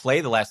yards per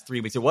play the last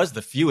 3 weeks. It was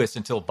the fewest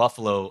until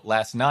Buffalo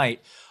last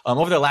night.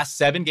 Over the last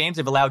 7 games,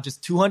 they've allowed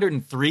just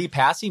 203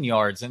 passing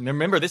yards. And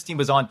remember, this team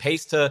was on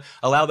pace to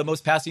allow the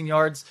most passing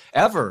yards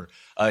ever.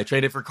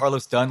 Traded for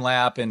Carlos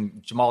Dunlap,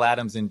 and Jamal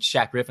Adams and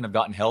Shaq Griffin have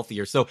gotten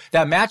healthier. So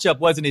that matchup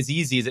wasn't as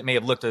easy as it may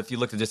have looked if you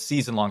looked at just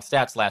season-long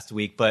stats last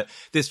week. But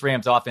this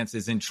Rams offense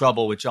is in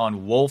trouble with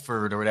John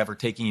Wolford or whatever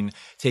taking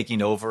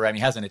over. I mean,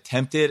 he hasn't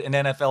attempted an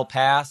NFL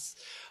pass.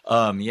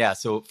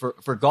 So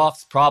for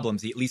Goff's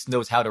problems, he at least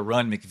knows how to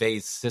run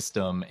McVay's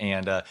system,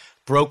 and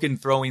broken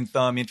throwing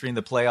thumb entering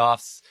the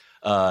playoffs.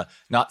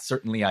 Not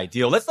certainly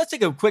ideal. Let's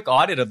take a quick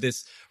audit of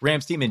this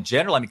Rams team in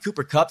general. I mean,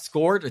 Cooper Kupp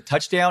scored a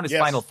touchdown his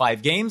final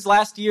 5 games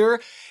last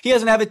year. He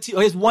hasn't had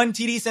his 1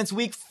 TD since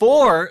week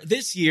 4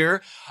 this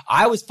year.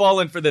 I was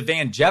falling for the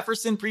Van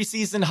Jefferson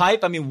preseason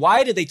hype. I mean,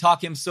 why did they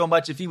talk him so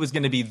much if he was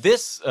going to be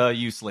this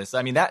useless?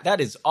 I mean,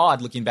 that is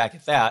odd looking back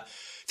at that.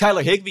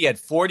 Tyler Higbee had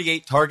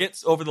 48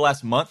 targets over the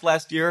last month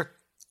last year.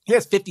 He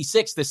has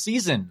 56 this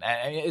season.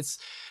 It's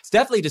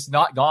definitely just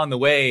not gone the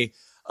way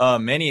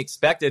many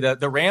expected.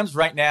 The Rams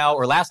right now,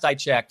 or last I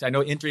checked, I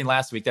know entering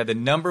last week, they had the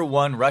number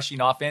 1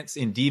 rushing offense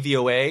in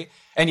DVOA,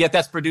 and yet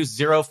that's produced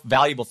 0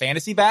 valuable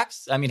fantasy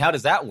backs. I mean, how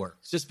does that work?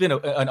 It's just been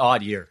an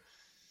odd year.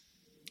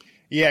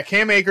 Yeah,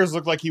 Cam Akers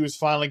looked like he was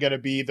finally going to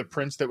be the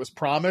prince that was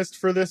promised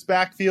for this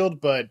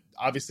backfield, but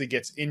obviously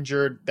gets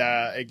injured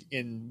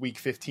in week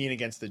 15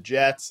 against the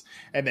Jets.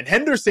 And then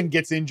Henderson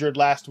gets injured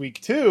last week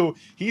too.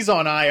 He's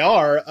on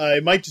IR.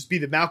 It might just be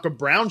the Malcolm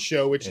Brown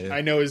show, which I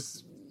know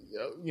is,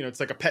 it's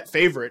like a pet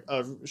favorite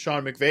of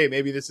Sean McVay.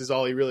 Maybe this is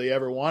all he really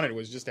ever wanted,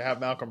 was just to have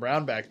Malcolm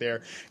Brown back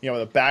there,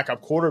 with a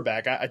backup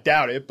quarterback. I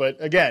doubt it, but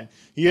again,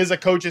 he is a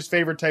coach's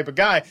favorite type of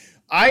guy.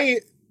 I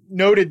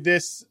noted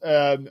this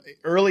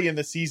early in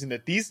the season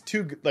that these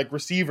two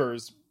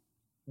receivers,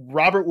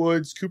 Robert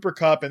Woods, Cooper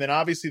Kupp, and then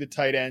obviously the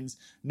tight ends,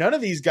 none of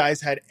these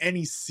guys had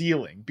any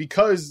ceiling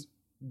because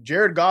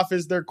Jared Goff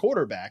is their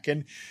quarterback.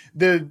 And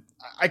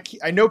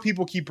I know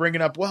people keep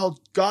bringing up, well,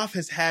 Goff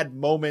has had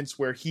moments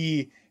where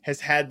he has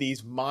had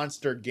these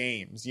monster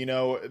games.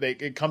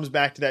 It comes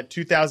back to that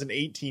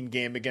 2018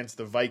 game against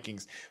the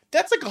Vikings.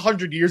 That's like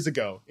 100 years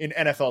ago in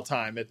NFL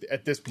time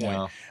at this point.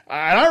 Yeah.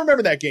 And I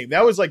remember that game.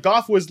 That was like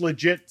Goff was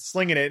legit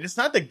slinging it. And it's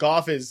not that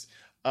Goff is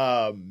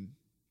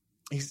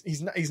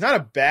he's not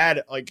a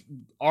bad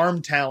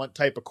arm talent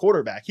type of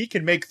quarterback. He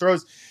can make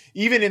throws.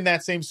 Even in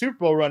that same Super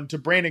Bowl run to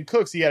Brandon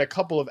Cooks, he had a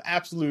couple of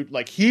absolute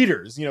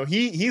heaters.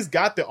 He's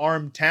got the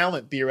arm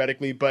talent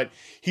theoretically, but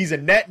he's a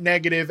net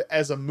negative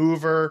as a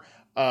mover.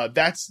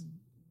 That's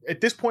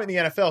at this point in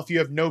the NFL, if you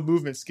have no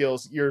movement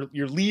skills, you're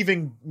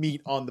leaving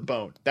meat on the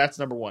bone. That's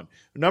number one.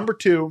 Number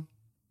two,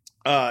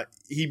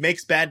 he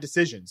makes bad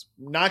decisions,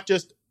 not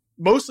just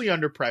mostly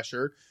under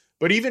pressure,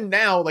 but even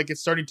now, it's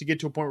starting to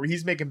get to a point where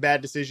he's making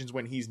bad decisions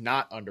when he's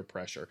not under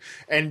pressure.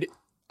 And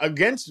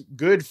against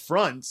good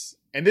fronts,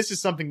 and this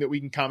is something that we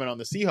can comment on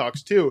the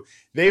Seahawks too,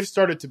 they've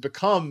started to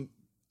become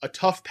a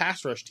tough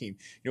pass rush team.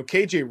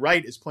 KJ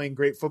Wright is playing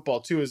great football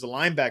too as a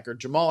linebacker.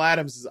 Jamal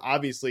Adams is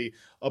obviously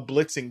a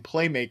blitzing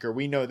playmaker.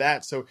 We know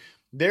that. So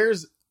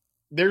this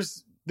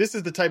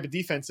is the type of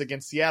defense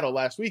against Seattle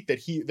last week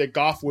that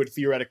Goff would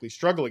theoretically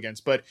struggle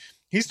against, but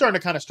he's starting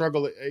to kind of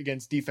struggle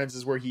against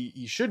defenses where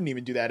he shouldn't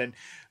even do that. And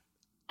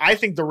I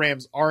think the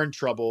Rams are in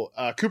trouble.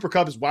 Cooper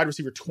Kupp is wide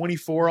receiver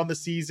 24 on the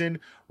season.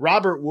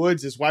 Robert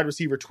Woods is wide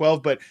receiver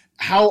 12, but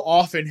how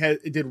often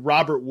did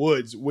Robert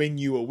Woods win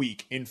you a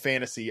week in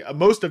fantasy?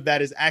 Most of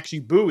that is actually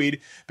buoyed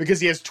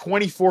because he has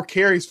 24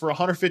 carries for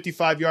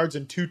 155 yards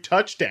and 2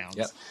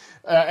 touchdowns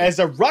as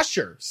a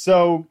rusher.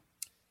 So,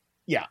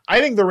 yeah, I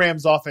think the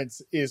Rams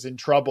offense is in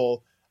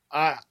trouble.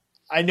 I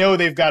know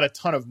they've got a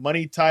ton of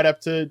money tied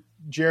up to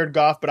Jared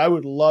Goff, but I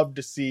would love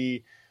to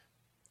see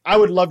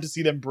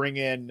them bring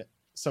in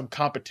some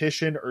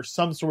competition or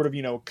some sort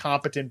of,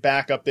 competent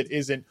backup that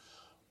isn't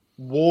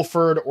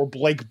Wolford or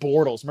Blake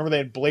Bortles. Remember they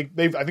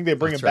had I think they're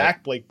bringing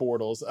back Blake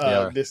Bortles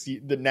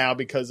now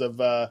because of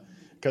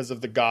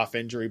the Goff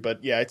injury.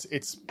 But yeah,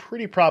 it's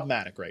pretty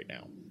problematic right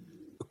now.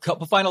 A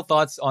couple final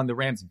thoughts on the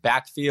Rams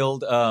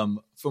backfield.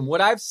 From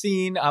what I've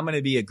seen, I'm going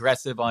to be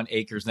aggressive on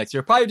Akers next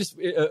year. Probably just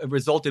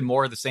result in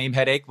more of the same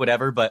headache,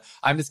 whatever, but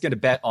I'm just going to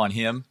bet on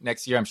him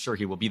next year. I'm sure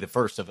he will be the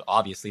first of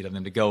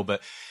them to go,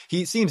 but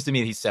he seems to me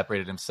that he's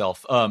separated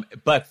himself.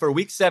 But for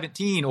week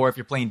 17, or if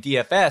you're playing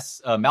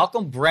DFS,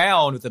 Malcolm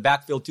Brown with the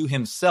backfield to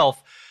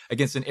himself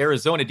against an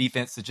Arizona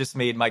defense that just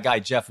made my guy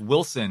Jeff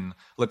Wilson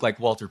look like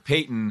Walter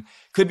Payton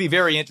could be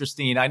very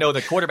interesting. I know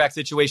the quarterback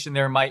situation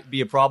there might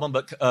be a problem,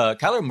 but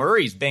Kyler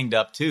Murray's banged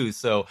up too.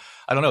 So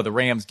I don't know. The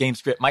Rams game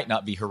script might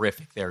not be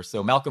horrific there.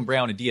 So Malcolm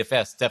Brown and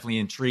DFS, definitely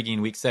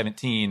intriguing week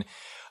 17.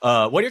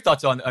 What are your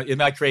thoughts on,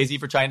 am I crazy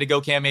for trying to go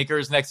Cam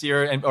Akers next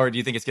year? Or do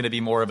you think it's going to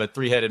be more of a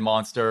 3-headed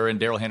monster and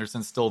Darrell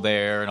Henderson's still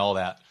there and all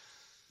that?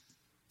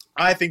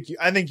 I think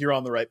you're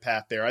on the right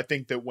path there. I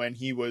think that when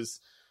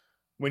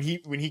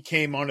he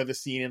came onto the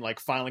scene and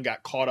finally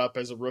got caught up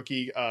as a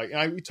rookie,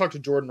 we talked to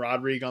Jordan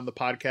Rodriguez on the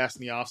podcast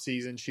in the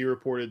offseason. She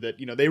reported that,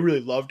 they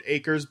really loved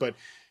Akers, but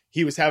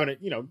he was having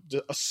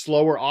a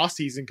slower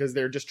offseason because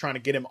they're just trying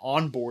to get him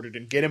onboarded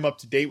and get him up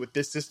to date with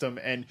this system.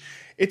 And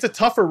it's a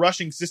tougher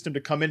rushing system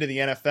to come into the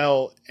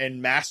NFL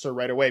and master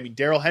right away. I mean,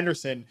 Darrell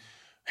Henderson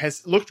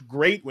has looked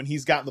great when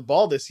he's gotten the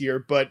ball this year,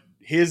 but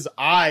his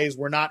eyes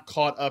were not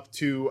caught up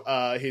to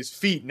his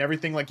feet and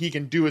everything he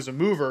can do as a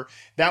mover.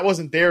 That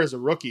wasn't there as a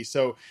rookie.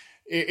 So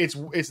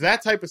it's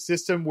that type of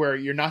system where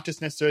you're not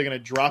just necessarily going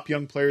to drop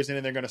young players in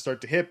and they're going to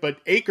start to hit. But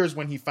Akers,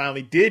 when he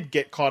finally did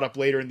get caught up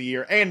later in the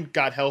year and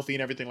got healthy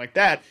and everything like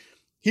that,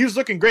 he was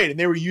looking great, and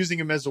they were using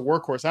him as a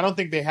workhorse. I don't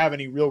think they have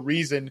any real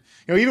reason.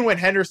 Even when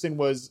Henderson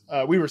was,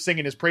 we were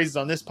singing his praises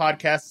on this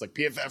podcast,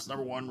 PFF's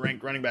number 1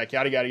 ranked running back,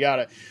 yada, yada,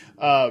 yada.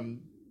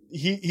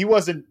 He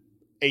wasn't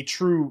a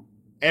true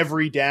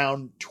every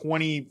down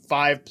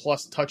 25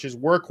 plus touches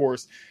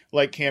workhorse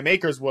like Cam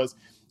Akers was.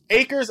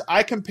 Akers,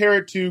 I compare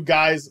it to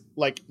guys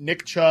like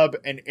Nick Chubb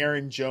and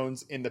Aaron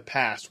Jones in the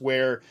past,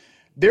 where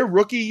their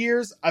rookie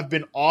years, I've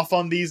been off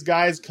on these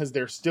guys because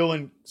they're still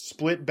in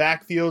split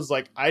backfields.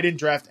 I didn't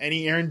draft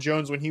any Aaron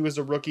Jones when he was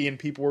a rookie and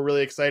people were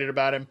really excited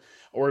about him,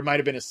 or it might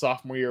have been his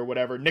sophomore year or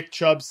whatever. Nick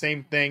Chubb,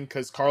 same thing,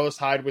 because Carlos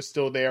Hyde was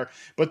still there.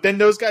 But then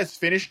those guys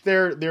finished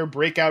their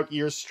breakout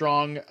years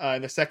strong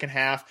in the second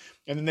half,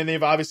 and then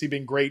they've obviously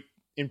been great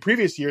in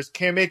previous years.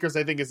 Cam Akers,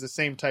 I think, is the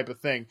same type of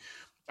thing.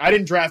 I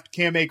didn't draft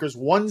Cam Akers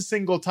one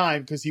single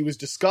time because he was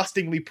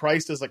disgustingly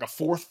priced as like a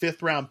 4th,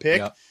 5th round pick.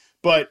 Yep.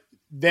 But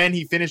then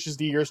he finishes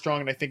the year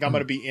strong, and I think I'm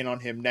going to be in on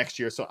him next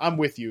year. So I'm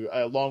with you.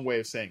 A long way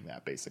of saying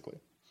that, basically.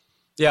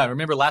 Yeah,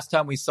 remember last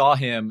time we saw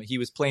him, he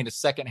was playing the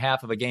second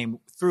half of a game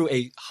through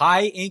a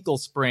high ankle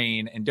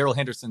sprain, and Darrell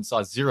Henderson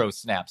saw 0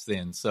 snaps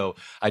then. So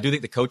I do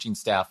think the coaching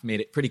staff made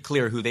it pretty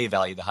clear who they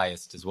value the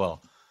highest as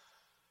well.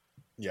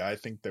 Yeah, I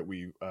think that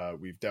we've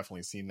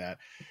definitely seen that.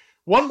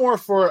 One more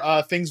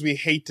for things we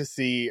hate to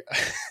see.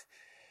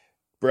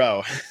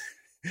 Bro,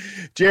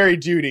 Jerry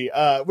Jeudy.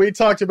 We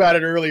talked about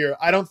it earlier.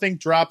 I don't think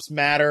drops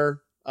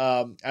matter.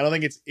 I don't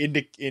think it's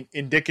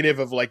indicative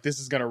of like this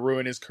is going to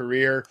ruin his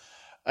career.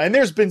 And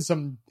there's been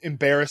some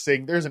there's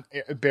an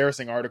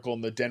embarrassing article in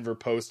the Denver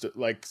Post,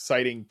 like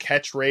citing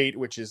catch rate,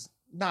 which is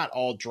not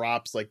all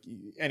drops, like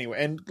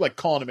anyway, and like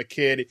calling him a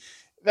kid.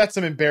 That's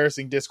some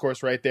embarrassing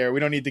discourse right there. We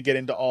don't need to get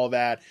into all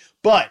that,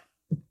 but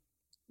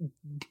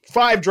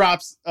 5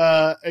 drops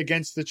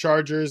against the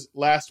Chargers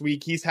last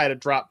week. He's had a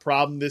drop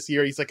problem this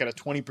year. He's like at a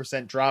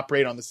 20% drop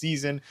rate on the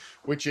season,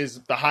 which is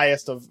the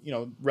highest of,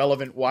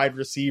 relevant wide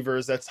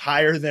receivers. That's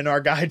higher than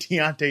our guy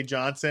Deontay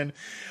Johnson.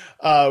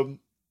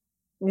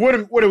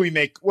 What do we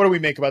make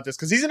about this?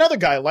 Because he's another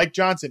guy like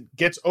Johnson,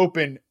 gets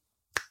open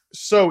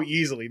so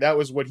easily. That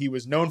was what he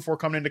was known for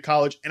coming into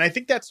college, and I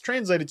think that's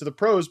translated to the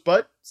pros.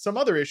 But some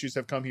other issues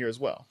have come here as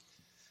well.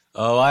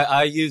 Oh,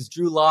 I used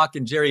Drew Lock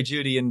and Jerry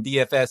Jeudy in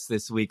DFS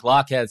this week.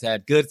 Lock has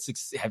had good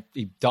success.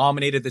 He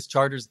dominated this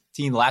Chargers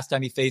team last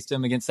time he faced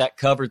him against that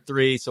cover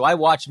 3. So I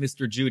watched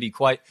Mr. Jeudy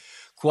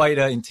quite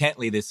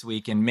intently this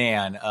week, and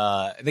man,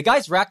 the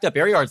guy's racked up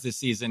air yards this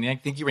season. I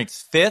think he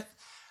ranks 5th.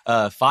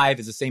 5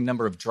 is the same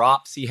number of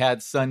drops he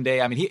had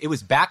Sunday. I mean, it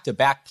was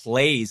back-to-back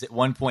plays at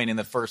one point in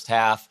the first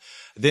half.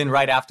 Then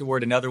right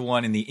afterward, another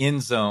one in the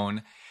end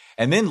zone.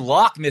 And then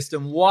Locke missed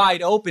him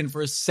wide open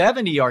for a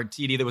 70-yard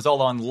TD that was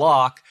all on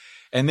Locke.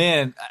 And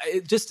then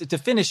just to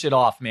finish it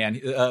off, man,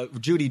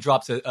 Jeudy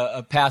drops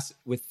a pass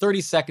with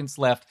 30 seconds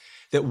left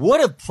that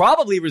would have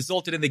probably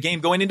resulted in the game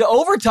going into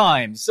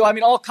overtime. So, I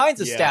mean, all kinds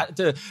of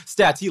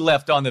stats he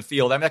left on the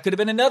field. I mean, that could have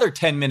been another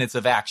 10 minutes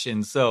of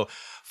action. So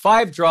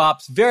 5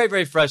 drops, very,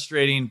 very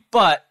frustrating.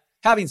 But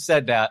having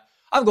said that,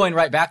 I'm going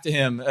right back to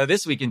him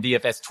this week in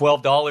DFS.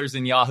 $12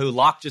 in Yahoo.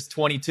 Lock just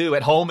 22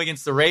 at home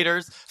against the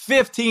Raiders.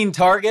 15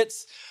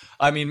 targets.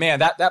 I mean, man,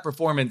 that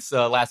performance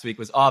last week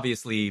was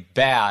obviously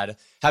bad.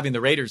 Having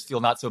the Raiders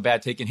feel not so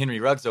bad taking Henry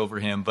Ruggs over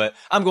him. But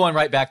I'm going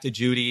right back to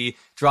Jeudy.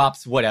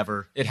 Drops,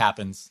 whatever. It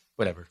happens.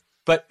 Whatever.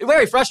 But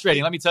very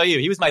frustrating, let me tell you.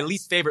 He was my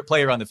least favorite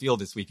player on the field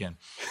this weekend.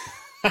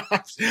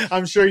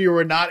 I'm sure you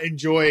were not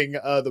enjoying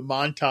the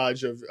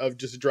montage of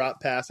just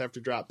drop pass after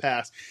drop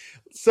pass.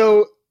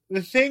 So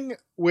the thing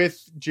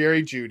with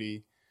Jerry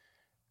Jeudy,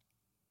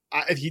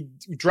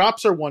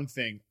 drops are one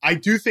thing. I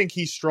do think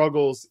he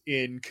struggles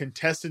in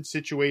contested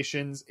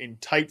situations, in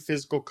tight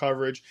physical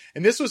coverage.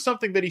 And this was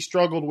something that he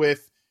struggled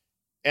with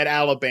at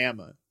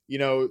Alabama.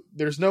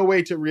 There's no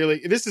way to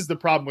really, this is the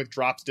problem with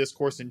drops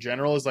discourse in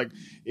general, is like,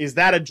 is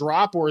that a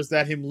drop or is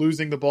that him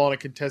losing the ball in a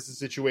contested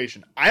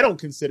situation? I don't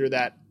consider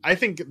that. I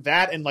think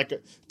that and like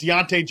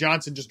Deontay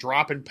Johnson just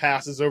dropping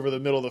passes over the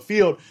middle of the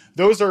field,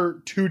 those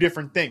are 2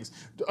 different things.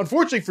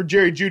 Unfortunately for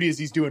Jerry Jeudy, is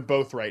he's doing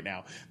both right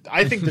now.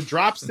 I think the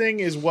drops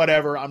thing is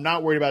whatever. I'm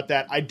not worried about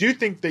that. I do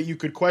think that you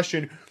could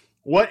question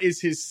what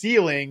is his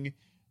ceiling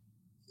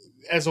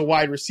as a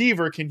wide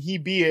receiver. Can he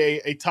be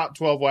a top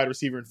 12 wide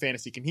receiver in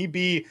fantasy? Can he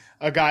be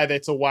a guy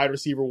that's a wide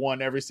receiver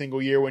 1 every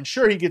single year when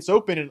sure he gets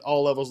open at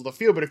all levels of the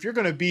field, but if you're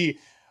going to be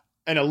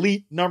an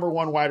elite number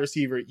 1 wide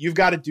receiver, you've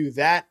got to do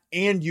that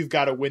and you've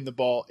got to win the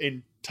ball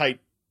in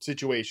tight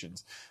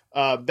situations.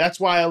 That's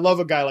why I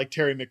love a guy like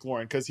Terry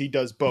McLaurin, because he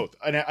does both.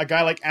 A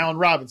guy like Allen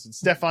Robinson,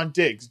 Stephon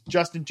Diggs,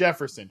 Justin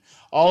Jefferson,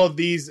 all of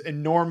these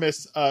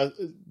enormous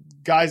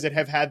guys that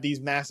have had these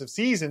massive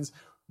seasons,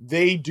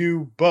 they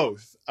do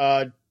both.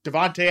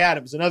 Devontae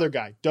Adams, another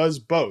guy, does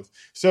both.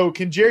 So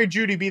can Jerry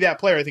Jeudy be that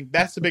player? I think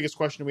that's the biggest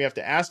question we have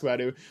to ask about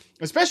it,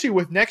 especially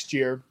with next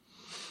year.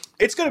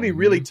 It's going to be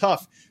really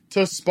tough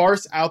to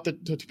parse out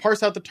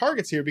the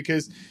targets here,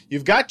 because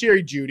you've got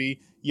Jerry Jeudy,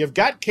 you've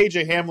got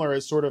KJ Hamler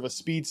as sort of a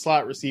speed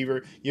slot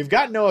receiver, you've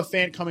got Noah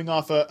Fant coming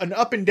off an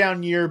up and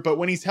down year, but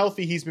when he's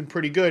healthy, he's been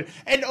pretty good.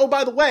 And oh,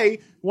 by the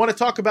way, want to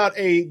talk about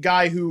a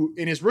guy who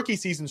in his rookie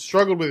season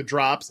struggled with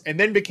drops and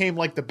then became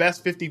like the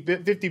best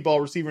 50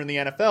 ball receiver in the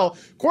NFL.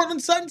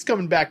 Courtland Sutton's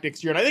coming back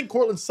next year, and I think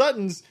Courtland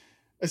Sutton's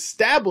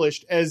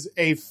established as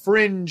a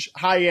fringe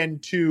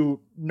high-end 2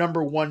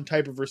 number 1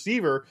 type of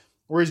receiver,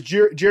 whereas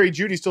Jerry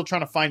Jeudy's still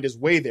trying to find his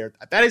way there.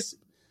 That is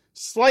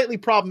slightly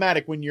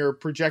problematic when you're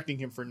projecting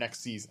him for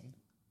next season.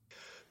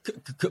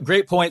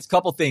 Great points.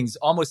 Couple things.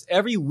 Almost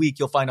every week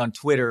you'll find on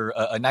Twitter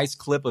a nice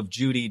clip of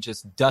Jeudy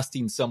just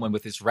dusting someone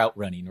with his route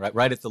running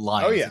right at the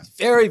line. Oh, yeah. It's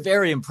very,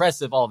 very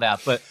impressive, all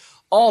that. But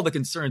all the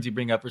concerns you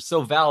bring up are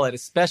so valid,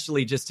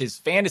 especially just his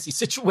fantasy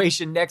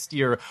situation next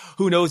year.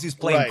 Who knows who's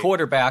playing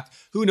quarterback?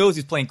 Who knows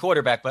who's playing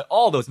quarterback? But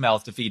all those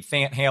mouths to feed.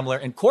 Fant,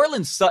 Hamler, and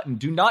Courtland Sutton.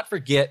 Do not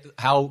forget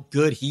how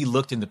good he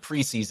looked in the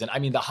preseason. I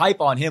mean, the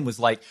hype on him was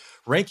like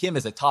rank him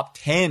as a top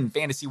 10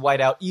 fantasy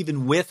wideout,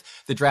 even with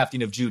the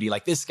drafting of Jeudy.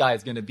 Like, this guy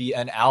is going to be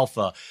an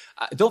alpha.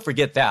 Don't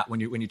forget that when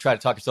you try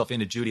to talk yourself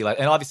into Jeudy.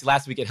 And obviously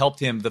last week it helped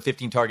him, the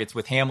 15 targets,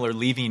 with Hamler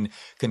leaving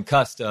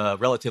concussed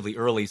relatively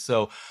early.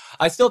 So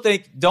I still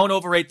think don't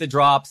overrate the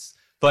drops,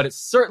 but it's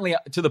certainly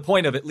to the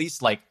point of at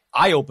least like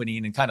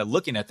eye-opening and kind of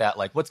looking at that,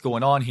 like, what's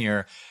going on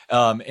here.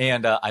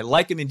 And I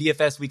like him in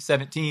DFS week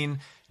 17.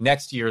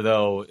 Next year,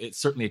 though, it's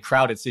certainly a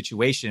crowded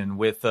situation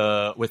with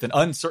an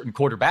uncertain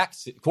quarterback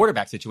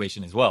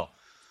situation as well.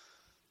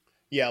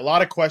 Yeah, a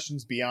lot of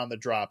questions beyond the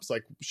drops.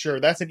 Like, sure,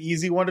 that's an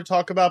easy one to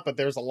talk about, but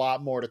there's a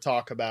lot more to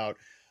talk about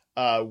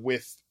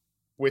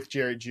with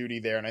Jerry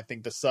Jeudy there, and I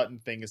think the Sutton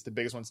thing is the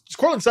biggest one.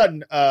 Courtland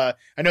Sutton, I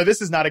know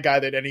this is not a guy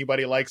that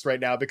anybody likes right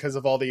now because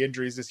of all the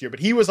injuries this year, but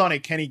he was on a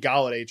Kenny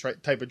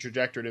Golladay type of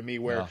trajectory to me,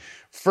 where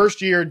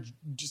first year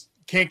just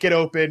can't get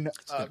open,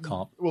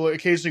 will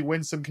occasionally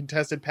win some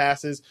contested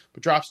passes,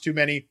 but drops too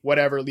many,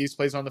 whatever, leaves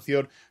plays on the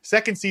field.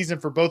 Second season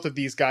for both of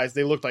these guys,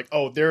 they looked like,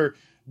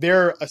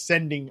 they're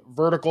ascending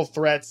vertical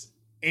threats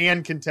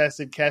and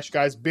contested catch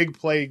guys, big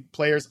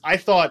players. I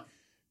thought,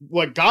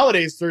 like,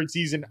 Galladay's third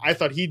season, I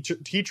thought he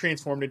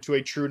transformed into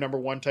a true number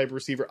one type of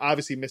receiver.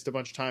 Obviously missed a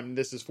bunch of time, and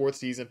this is fourth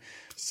season.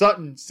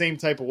 Sutton, same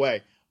type of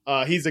way.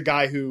 He's a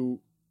guy who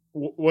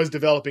was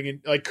developing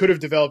and like could have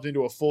developed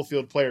into a full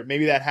field player.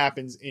 Maybe that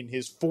happens in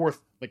his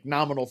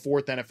nominal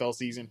fourth NFL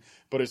season,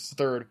 but his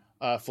third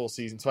full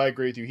season. So I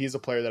agree with you. He's a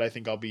player that I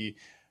think I'll be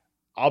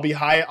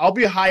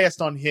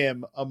highest on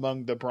him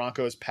among the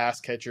Broncos pass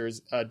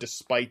catchers,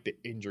 despite the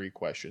injury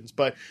questions.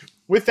 But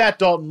with that,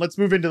 Dalton, let's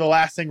move into the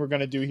last thing we're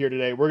going to do here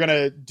today. We're going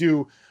to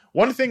do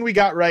one thing we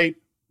got right,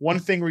 one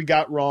thing we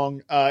got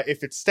wrong.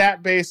 If it's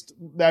stat based,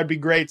 that'd be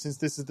great, since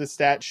this is the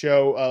stat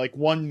show. Like,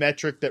 one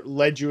metric that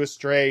led you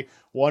astray,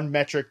 one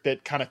metric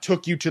that kind of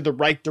took you to the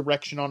right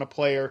direction on a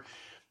player.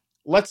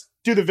 Let's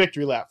do the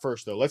victory lap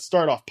first, though. Let's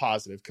start off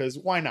positive, because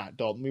why not,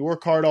 Dalton? We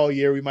work hard all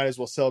year. We might as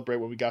well celebrate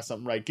when we got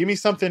something right. Give me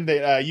something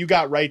that you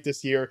got right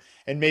this year,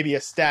 and maybe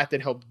a stat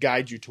that helped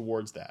guide you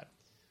towards that.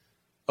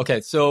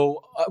 Okay,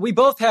 so we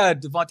both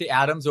had Devontae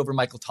Adams over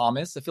Michael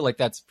Thomas. I feel like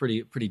that's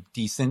pretty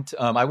decent.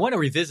 I want to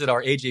revisit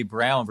our A.J.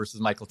 Brown versus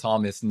Michael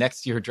Thomas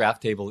next year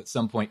draft table at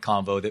some point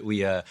convo that we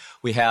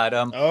had.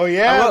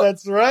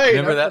 That's right.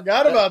 Remember that?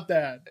 Forgot about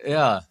that.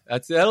 Yeah,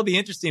 that'll be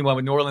interesting one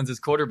with New Orleans'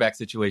 quarterback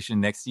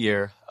situation next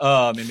year,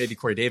 and maybe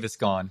Corey Davis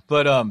gone.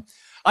 But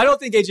I don't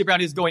think A.J.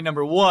 Brown is going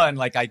number one,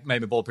 like my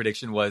bold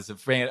prediction was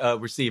of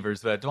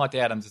receivers. But Devontae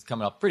Adams is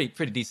coming off pretty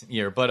decent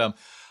year. But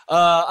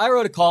I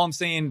wrote a column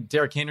saying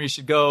Derrick Henry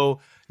should go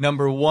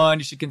number one.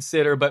 You should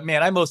consider, but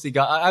man, I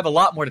have a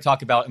lot more to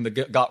talk about in the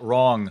got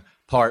wrong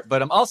part.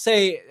 But I'll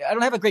say I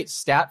don't have a great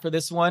stat for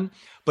this one.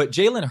 But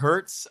Jalen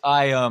Hurts,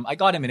 I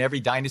got him in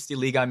every dynasty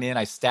league I'm in.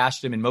 I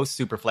stashed him in most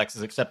super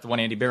flexes except the one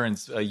Andy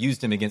Behrens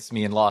used him against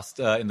me and lost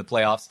in the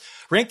playoffs.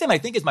 Ranked him, I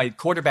think, as my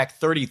quarterback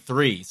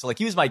 33. So like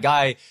he was my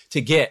guy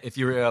to get if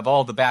you have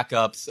all the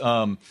backups.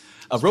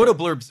 Roto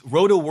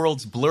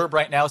World's blurb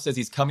right now says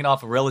he's coming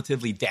off a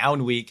relatively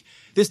down week.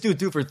 This dude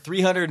threw for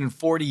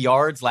 340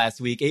 yards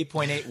last week,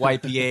 8.8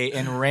 YPA,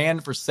 and ran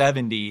for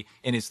 70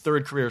 in his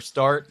third career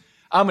start.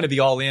 I'm going to be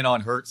all in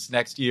on Hurts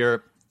next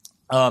year.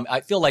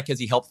 I feel like, has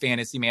he helped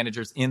fantasy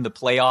managers in the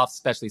playoffs,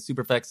 especially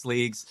Superflex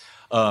leagues?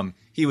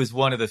 He was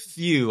one of the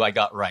few I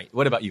got right.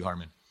 What about you,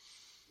 Harmon?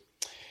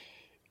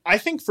 I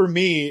think for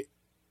me,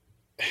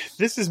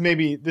 this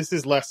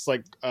is less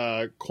like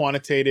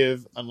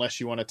quantitative, unless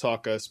you want to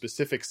talk a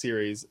specific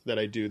series that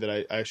I do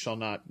that I shall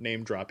not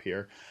name drop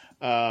here.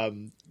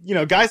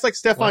 Guys like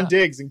Stephon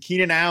Diggs and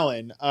Keenan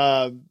Allen,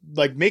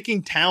 like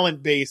making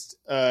talent-based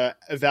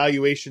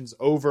evaluations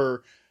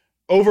over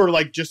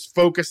like just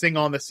focusing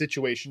on the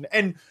situation.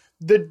 And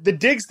the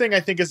Diggs thing, I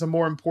think, is a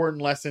more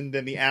important lesson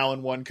than the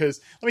Allen one.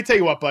 Because let me tell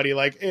you what, buddy,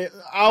 like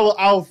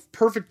I'll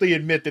perfectly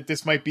admit that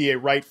this might be a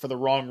right for the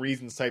wrong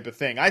reasons type of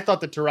thing. I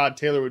thought that Tyrod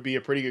Taylor would be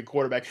a pretty good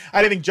quarterback.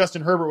 I didn't think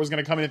Justin Herbert was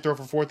going to come in and throw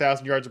for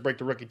 4,000 yards and break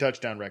the rookie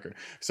touchdown record.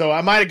 So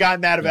I might have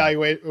gotten that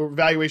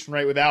evaluation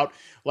right without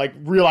like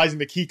realizing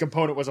the key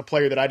component was a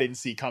player that I didn't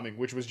see coming,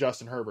 which was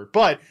Justin Herbert.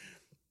 But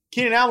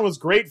Keenan Allen was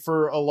great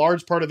for a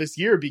large part of this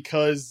year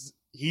because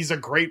he's a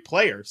great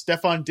player.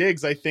 Stephon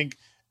Diggs, I think,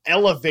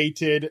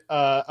 elevated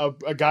a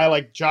guy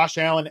like Josh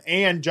Allen,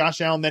 and Josh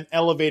Allen then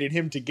elevated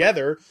him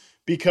together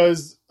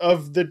because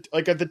of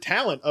the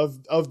talent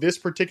of this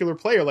particular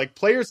player. Like,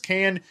 players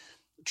can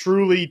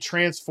truly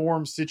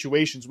transform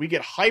situations. We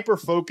get hyper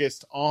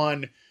focused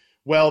on,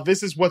 well,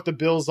 this is what the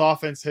Bills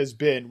offense has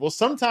been. Well,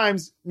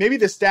 sometimes maybe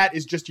the stat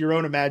is just your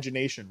own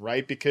imagination,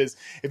 right? Because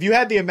if you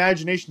had the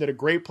imagination that a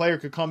great player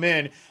could come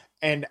in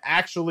and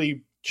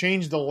actually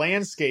change the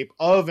landscape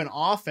of an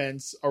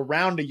offense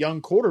around a young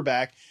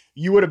quarterback,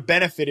 you would have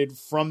benefited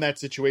from that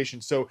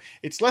situation. So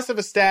it's less of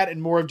a stat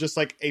and more of just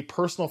like a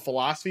personal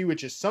philosophy,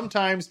 which is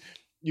sometimes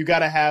you got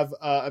to have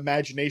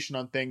imagination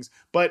on things.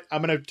 But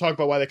I'm going to talk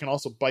about why that can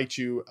also bite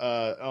you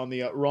on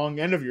the wrong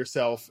end of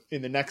yourself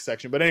in the next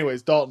section. But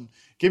anyways, Dalton,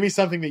 give me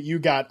something that you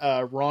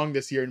got wrong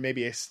this year and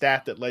maybe a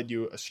stat that led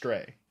you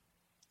astray.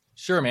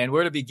 Sure, man.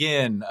 Where to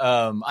begin?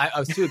 I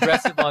was too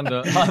aggressive on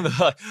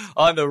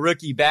the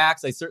rookie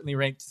backs. I certainly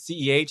ranked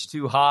CEH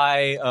too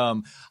high.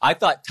 I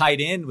thought tight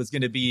end was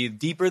going to be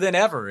deeper than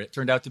ever. It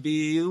turned out to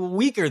be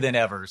weaker than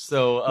ever.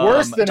 So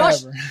worse than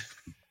ever.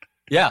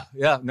 Yeah,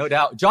 no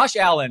doubt. Josh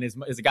Allen is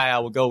a guy I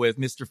will go with,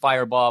 Mr.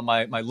 Fireball,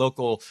 my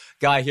local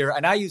guy here.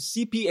 And I use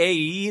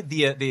CPAE,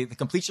 the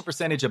completion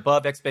percentage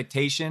above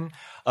expectation.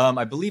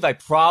 I believe I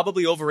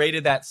probably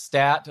overrated that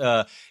stat.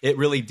 It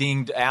really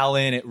dinged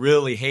Allen. It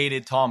really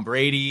hated Tom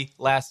Brady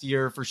last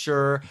year for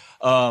sure.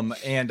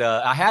 And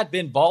I had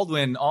Ben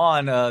Baldwin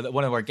on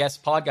one of our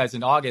guest pod guys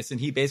in August,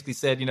 and he basically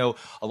said, a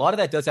lot of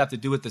that does have to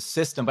do with the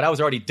system, but I was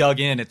already dug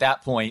in at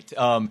that point.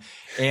 I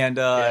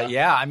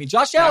mean,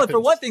 Josh Allen, for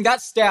one thing,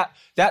 that stat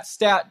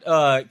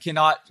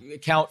cannot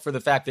account for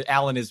the fact that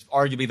Allen is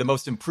arguably the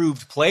most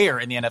improved player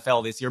in the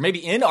NFL this year,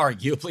 maybe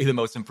inarguably the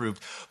most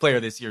improved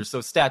player this year. So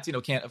stats,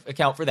 can't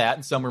account for that.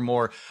 And some are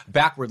more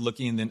backward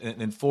looking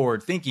than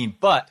forward thinking.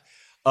 But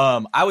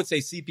I would say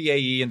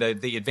CPAE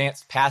and the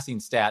advanced passing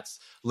stats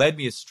led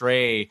me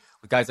astray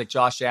with guys like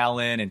Josh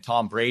Allen and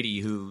Tom Brady,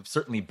 who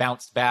certainly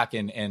bounced back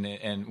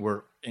and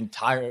were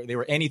they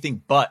were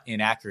anything but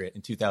inaccurate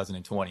in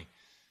 2020.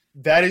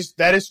 That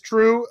is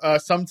true.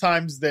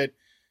 Sometimes that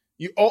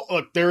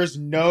look, there is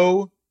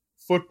no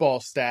football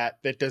stat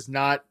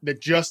that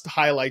just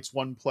highlights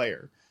one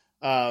player.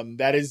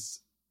 That is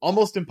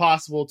almost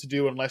impossible to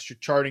do unless you're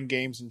charting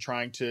games and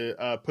trying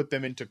to put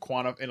them into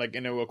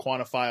into a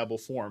quantifiable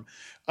form.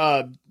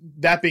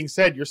 That being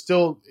said,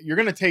 you're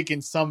going to take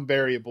in some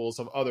variables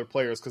of other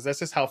players because that's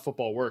just how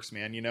football works,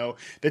 man.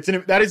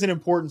 That is an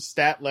important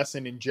stat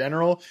lesson in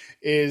general.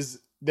 Is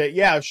that,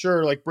 yeah,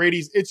 sure, like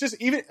Brady's, it's just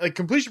even like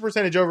completion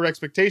percentage over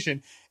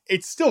expectation,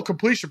 it's still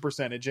completion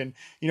percentage. And,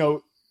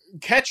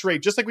 catch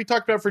rate, just like we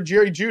talked about for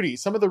Jerry Jeudy,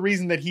 some of the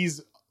reason that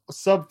he's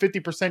sub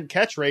 50%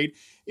 catch rate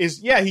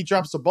is, yeah, he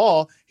drops the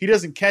ball. He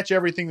doesn't catch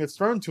everything that's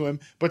thrown to him,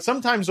 but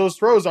sometimes those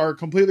throws are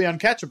completely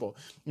uncatchable.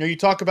 You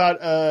talk about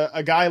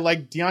a guy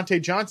like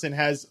Deontay Johnson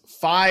has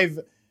 5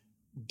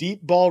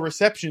 deep ball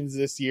receptions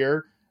this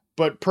year,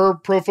 but per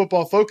Pro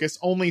Football Focus,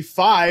 only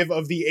 5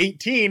 of the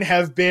 18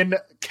 have been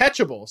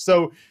catchable.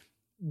 So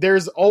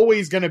there's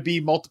always going to be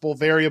multiple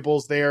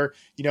variables there.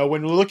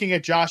 When we're looking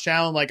at Josh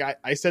Allen, like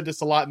I said this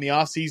a lot in the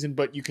offseason,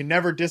 but you can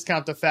never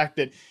discount the fact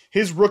that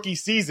his rookie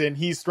season,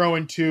 he's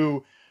throwing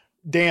to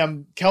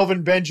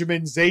Kelvin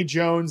Benjamin, Zay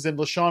Jones, and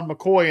LaShawn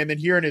McCoy. And then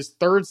here in his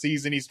third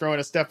season, he's throwing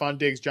to Stephon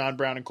Diggs, John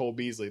Brown, and Cole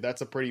Beasley.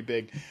 That's a pretty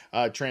big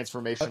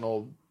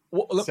transformational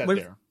set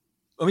there.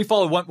 Let me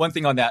follow one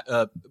thing on that,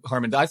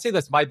 Harmon. I'd say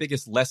that's my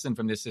biggest lesson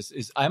from this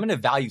is I'm going to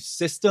value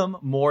system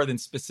more than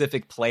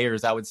specific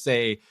players. I would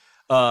say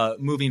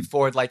moving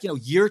forward, like,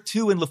 year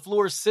 2 in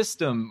LaFleur's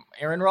system,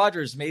 Aaron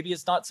Rodgers, maybe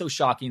it's not so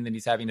shocking that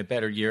he's having a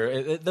better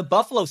year. The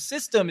Buffalo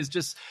system is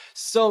just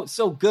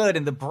so good.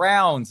 And the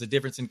Browns, the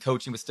difference in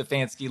coaching with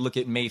Stefanski, look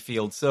at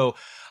Mayfield. So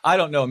I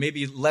don't know,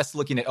 maybe less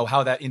looking at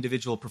how that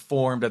individual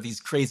performed of these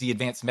crazy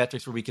advanced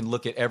metrics where we can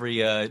look at every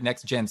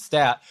next gen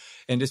stat,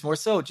 and just more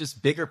so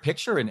just bigger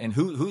picture and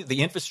who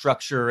the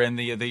infrastructure and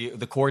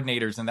the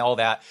coordinators and all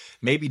that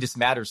maybe just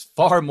matters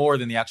far more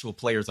than the actual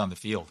players on the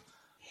field.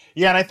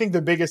 Yeah, and I think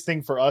the biggest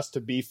thing for us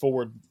to be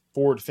forward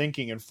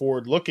thinking and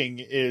forward looking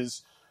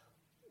is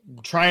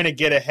trying to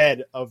get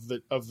ahead of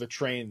the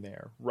train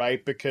there,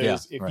 right?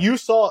 Because if you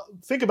saw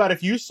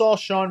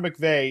Sean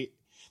McVay,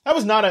 that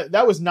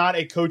was not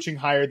a coaching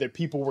hire that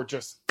people were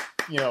just,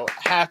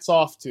 hats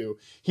off to.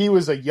 He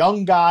was a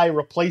young guy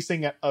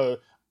replacing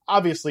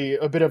obviously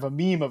a bit of a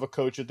meme of a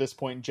coach at this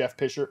point, Jeff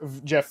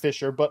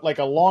Fisher, but like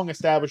a long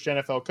established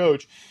NFL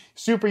coach,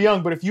 super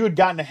young. But if you had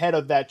gotten ahead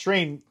of that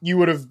train, you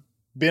would have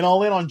been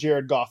all in on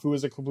Jared Goff, who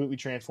was a completely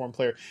transformed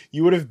player.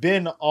 You would have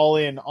been all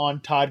in on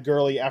Todd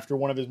Gurley after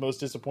one of his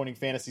most disappointing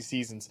fantasy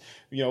seasons,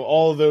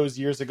 all of those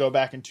years ago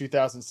back in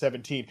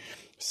 2017.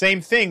 Same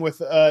thing with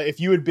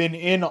if you had been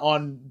in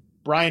on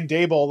Brian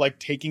Daboll, like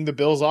taking the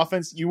Bills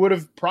offense, you would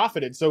have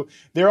profited. So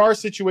there are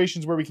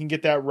situations where we can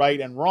get that right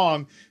and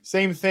wrong.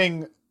 Same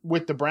thing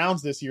with the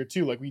Browns this year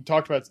too. Like we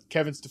talked about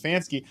Kevin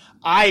Stefanski.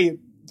 I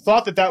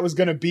thought that was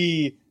going to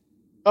be,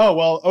 oh,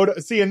 well,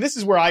 see, and this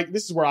is where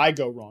I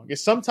go wrong.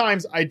 Is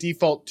sometimes I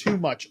default too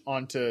much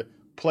onto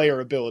player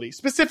ability,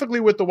 specifically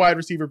with the wide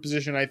receiver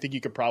position. I think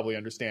you could probably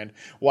understand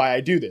why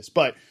I do this.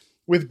 But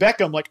with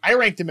Beckham, like I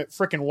ranked him at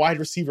freaking wide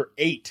receiver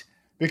 8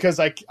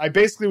 because I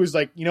basically was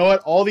like, you know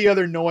what, all the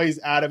other noise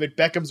out of it.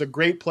 Beckham's a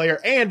great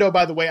player. And, oh,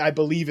 by the way, I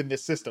believe in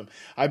this system.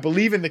 I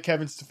believe in the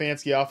Kevin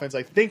Stefanski offense.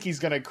 I think he's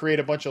going to create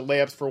a bunch of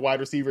layups for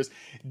wide receivers.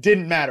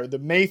 Didn't matter. The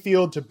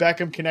Mayfield to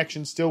Beckham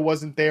connection still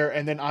wasn't there.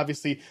 And then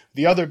obviously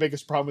the other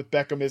biggest problem with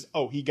Beckham is,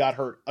 he got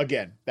hurt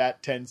again.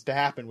 That tends to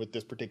happen with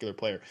this particular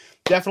player.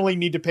 Definitely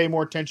need to pay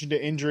more attention to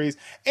injuries.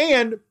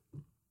 And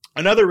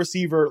another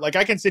receiver, like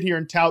I can sit here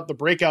and tout the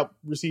breakout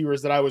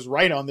receivers that I was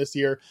right on this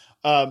year.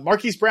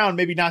 Marquise Brown,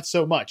 maybe not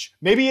so much.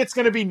 Maybe it's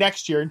going to be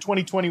next year in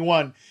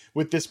 2021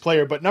 with this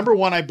player. But number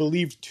one, I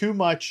believed too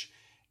much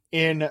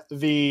in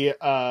the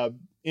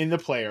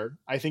player.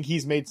 I think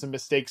he's made some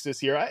mistakes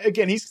this year.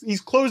 Again,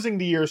 he's closing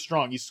the year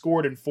strong. He's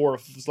scored in 4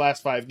 of his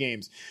last 5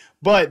 games.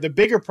 But the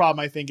bigger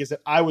problem, I think, is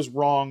that I was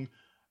wrong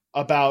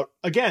about,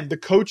 again, the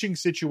coaching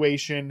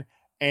situation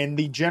and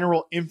the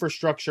general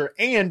infrastructure,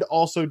 and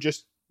also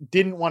just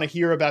didn't want to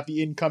hear about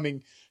the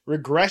incoming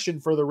regression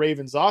for the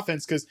Ravens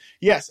offense. Because,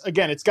 yes,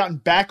 again, it's gotten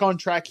back on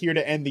track here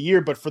to end the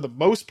year, but for the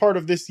most part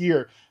of this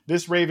year,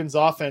 this Ravens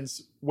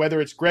offense, whether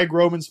it's Greg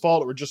Roman's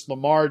fault or just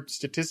Lamar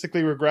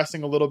statistically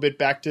regressing a little bit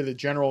back to the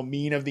general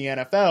mean of the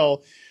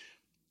NFL,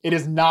 it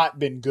has not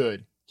been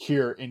good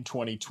here in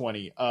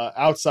 2020,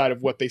 outside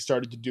of what they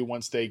started to do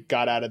once they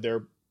got out of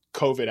their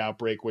COVID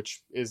outbreak,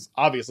 which is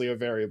obviously a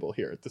variable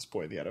here at this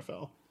point in the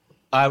NFL.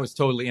 I was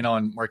totally in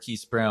on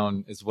Marquise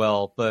Brown as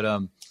well. But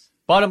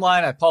bottom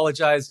line, I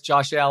apologize.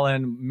 Josh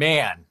Allen,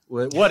 man,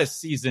 what a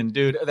season,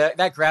 dude.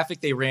 That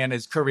graphic they ran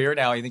his career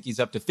now, I think he's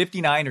up to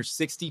 59 or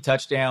 60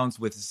 touchdowns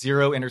with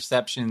 0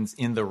 interceptions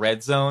in the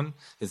red zone.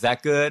 Is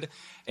that good?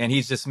 And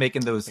he's just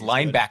making those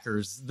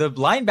linebackers. Good.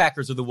 The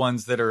linebackers are the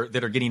ones that are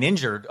getting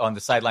injured on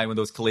the sideline with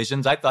those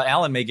collisions. I thought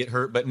Allen may get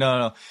hurt, but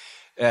no.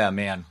 Yeah,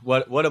 man,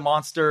 what a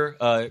monster.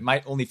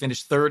 Might only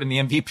finish 3rd in the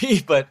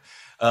MVP, but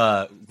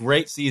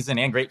great season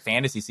and great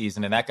fantasy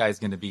season, and that guy's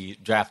going to be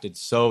drafted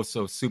so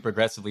super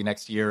aggressively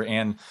next year,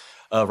 and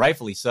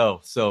rightfully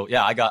so. So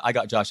yeah, I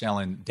got Josh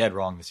Allen dead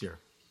wrong this year.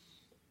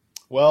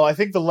 Well, I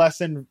think the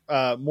lesson,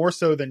 more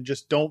so than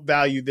just don't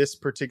value this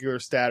particular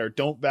stat or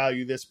don't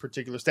value this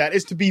particular stat,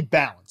 is to be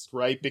balanced,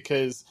 right?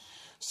 Because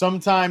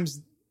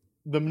sometimes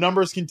the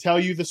numbers can tell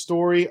you the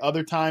story,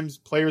 other times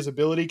players'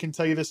 ability can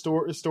tell you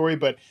the story,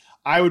 but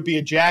I would be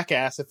a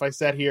jackass if I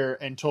sat here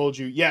and told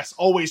you, yes,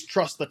 always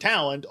trust the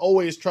talent,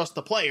 always trust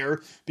the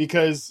player,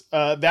 because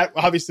that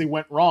obviously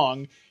went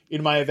wrong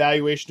in my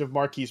evaluation of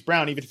Marquise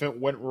Brown, even if it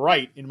went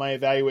right in my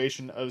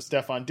evaluation of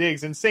Stefon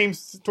Diggs. And same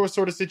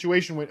sort of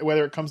situation,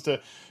 whether it comes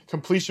to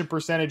completion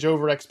percentage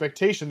over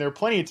expectation, there are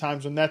plenty of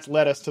times when that's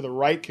led us to the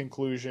right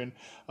conclusion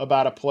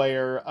about a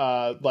player,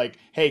 like,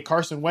 hey,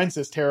 Carson Wentz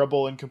is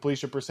terrible in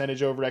completion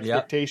percentage over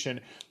expectation.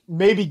 Yep.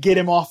 Maybe get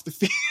him off the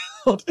field.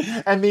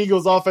 And the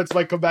Eagles offense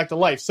might come back to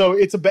life. So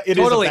it is a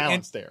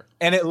balance there.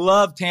 And it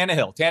loved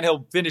Tannehill.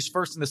 Tannehill finished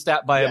first in the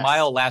stat by a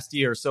mile last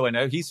year. So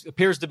he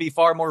appears to be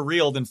far more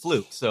real than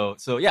fluke. So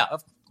yeah,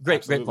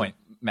 great point,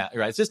 Matt.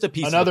 Right. It's just a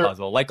piece of the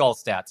puzzle, like all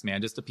stats,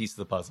 man, just a piece of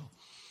the puzzle.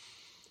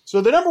 So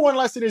the number one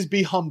lesson is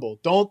be humble.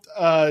 Don't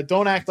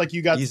act like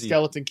you got the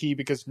skeleton key,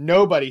 because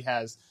nobody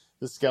has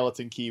the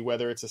skeleton key,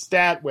 whether it's a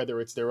stat,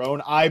 whether it's their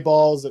own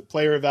eyeballs at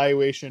player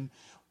evaluation.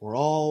 We're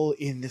all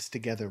in this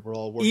together. We're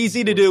all working.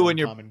 Easy to do when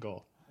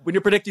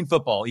you're predicting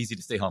football. Easy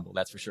to stay humble.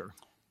 That's for sure.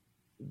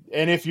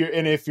 And if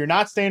you're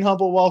not staying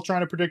humble while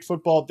trying to predict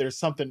football, there's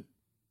something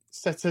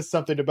that says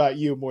something about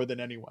you more than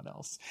anyone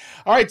else.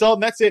 All right, Dalton,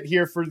 that's it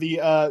here for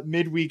the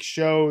midweek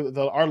show,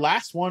 our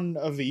last one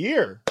of the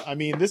year. I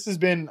mean, this has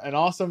been an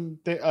awesome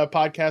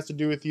podcast to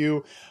do with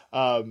you.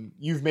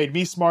 You've made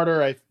me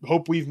smarter. I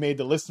hope we've made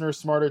the listeners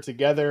smarter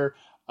together.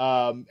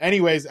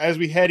 Anyways, as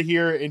we head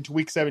here into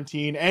week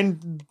 17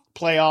 and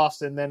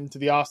playoffs and then to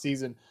the off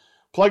season,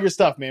 plug your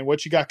stuff, man.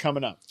 What you got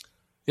coming up?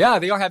 Yeah,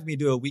 they are having me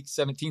do a week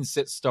 17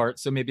 sit start,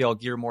 so maybe I'll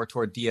gear more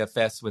toward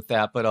DFS with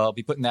that, but I'll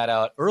be putting that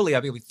out early.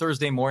 I'll be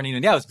Thursday morning.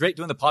 And yeah, it was great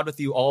doing the pod with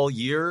you all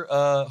year,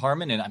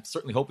 Harmon, and I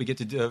certainly hope we get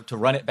to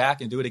run it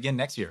back and do it again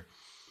next year.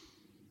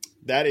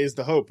 That is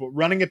the hope.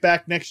 Running it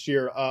back next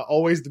year,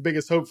 always the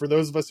biggest hope for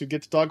those of us who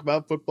get to talk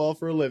about football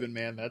for a living,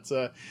 man. That's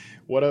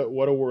what a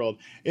world.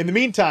 In the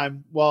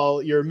meantime,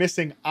 while you're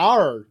missing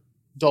our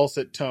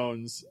dulcet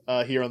tones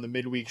here on the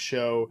midweek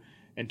show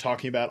and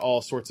talking about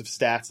all sorts of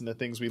stats and the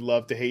things we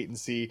love to hate and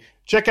see,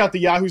 check out the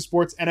Yahoo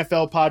Sports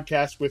NFL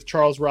podcast with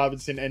Charles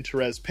Robinson and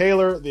Therese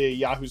Paler, the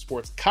Yahoo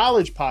Sports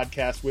College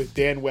podcast with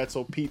Dan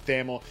Wetzel, Pete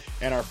Thamel,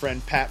 and our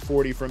friend Pat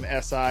Forty from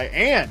SI,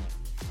 and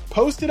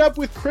Post It Up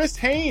with Chris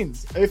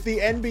Haynes if the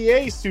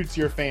NBA suits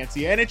your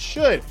fancy, and it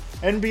should.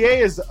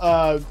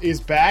 NBA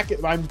is back.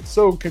 I'm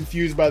so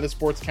confused by the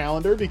sports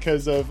calendar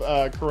because of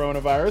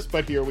coronavirus,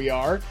 but here we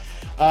are.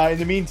 In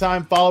the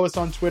meantime, follow us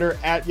on Twitter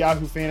at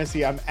Yahoo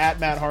Fantasy. I'm at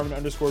Matt Harmon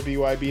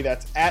 _BYB.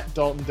 That's at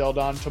Dalton Del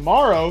Don.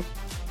 Tomorrow,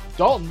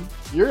 Dalton,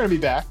 you're going to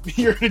be back.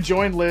 You're going to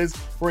join Liz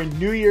for a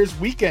New Year's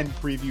weekend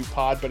preview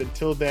pod, but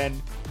until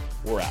then,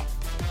 we're out.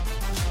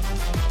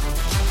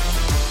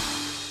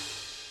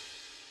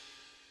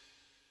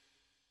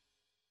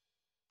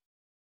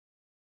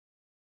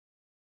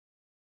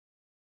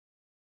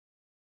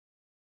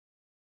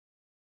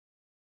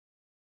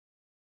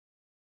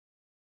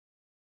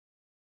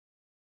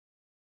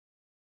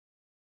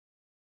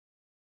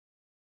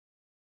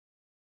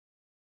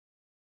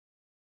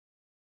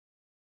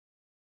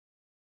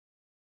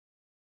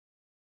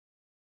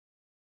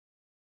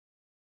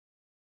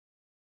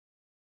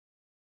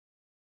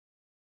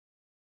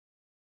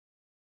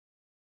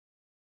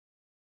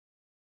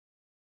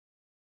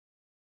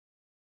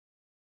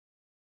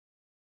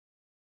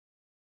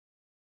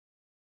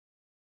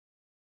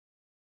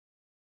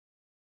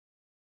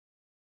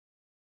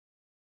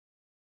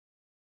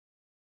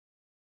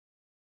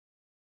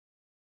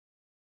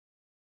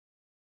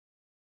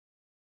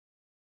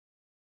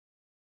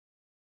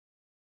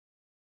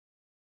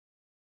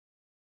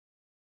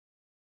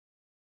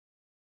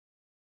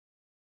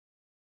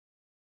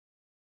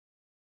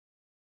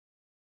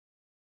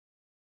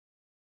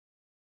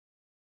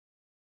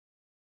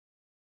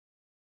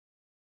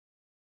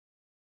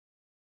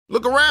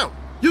 Look around.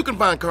 You can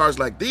find cars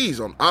like these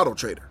on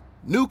AutoTrader.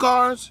 New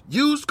cars,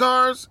 used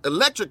cars,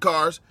 electric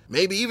cars,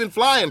 maybe even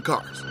flying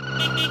cars.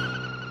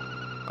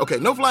 Okay,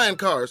 no flying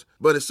cars,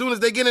 but as soon as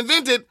they get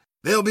invented,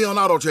 they'll be on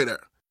AutoTrader.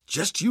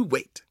 Just you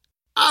wait.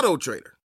 AutoTrader.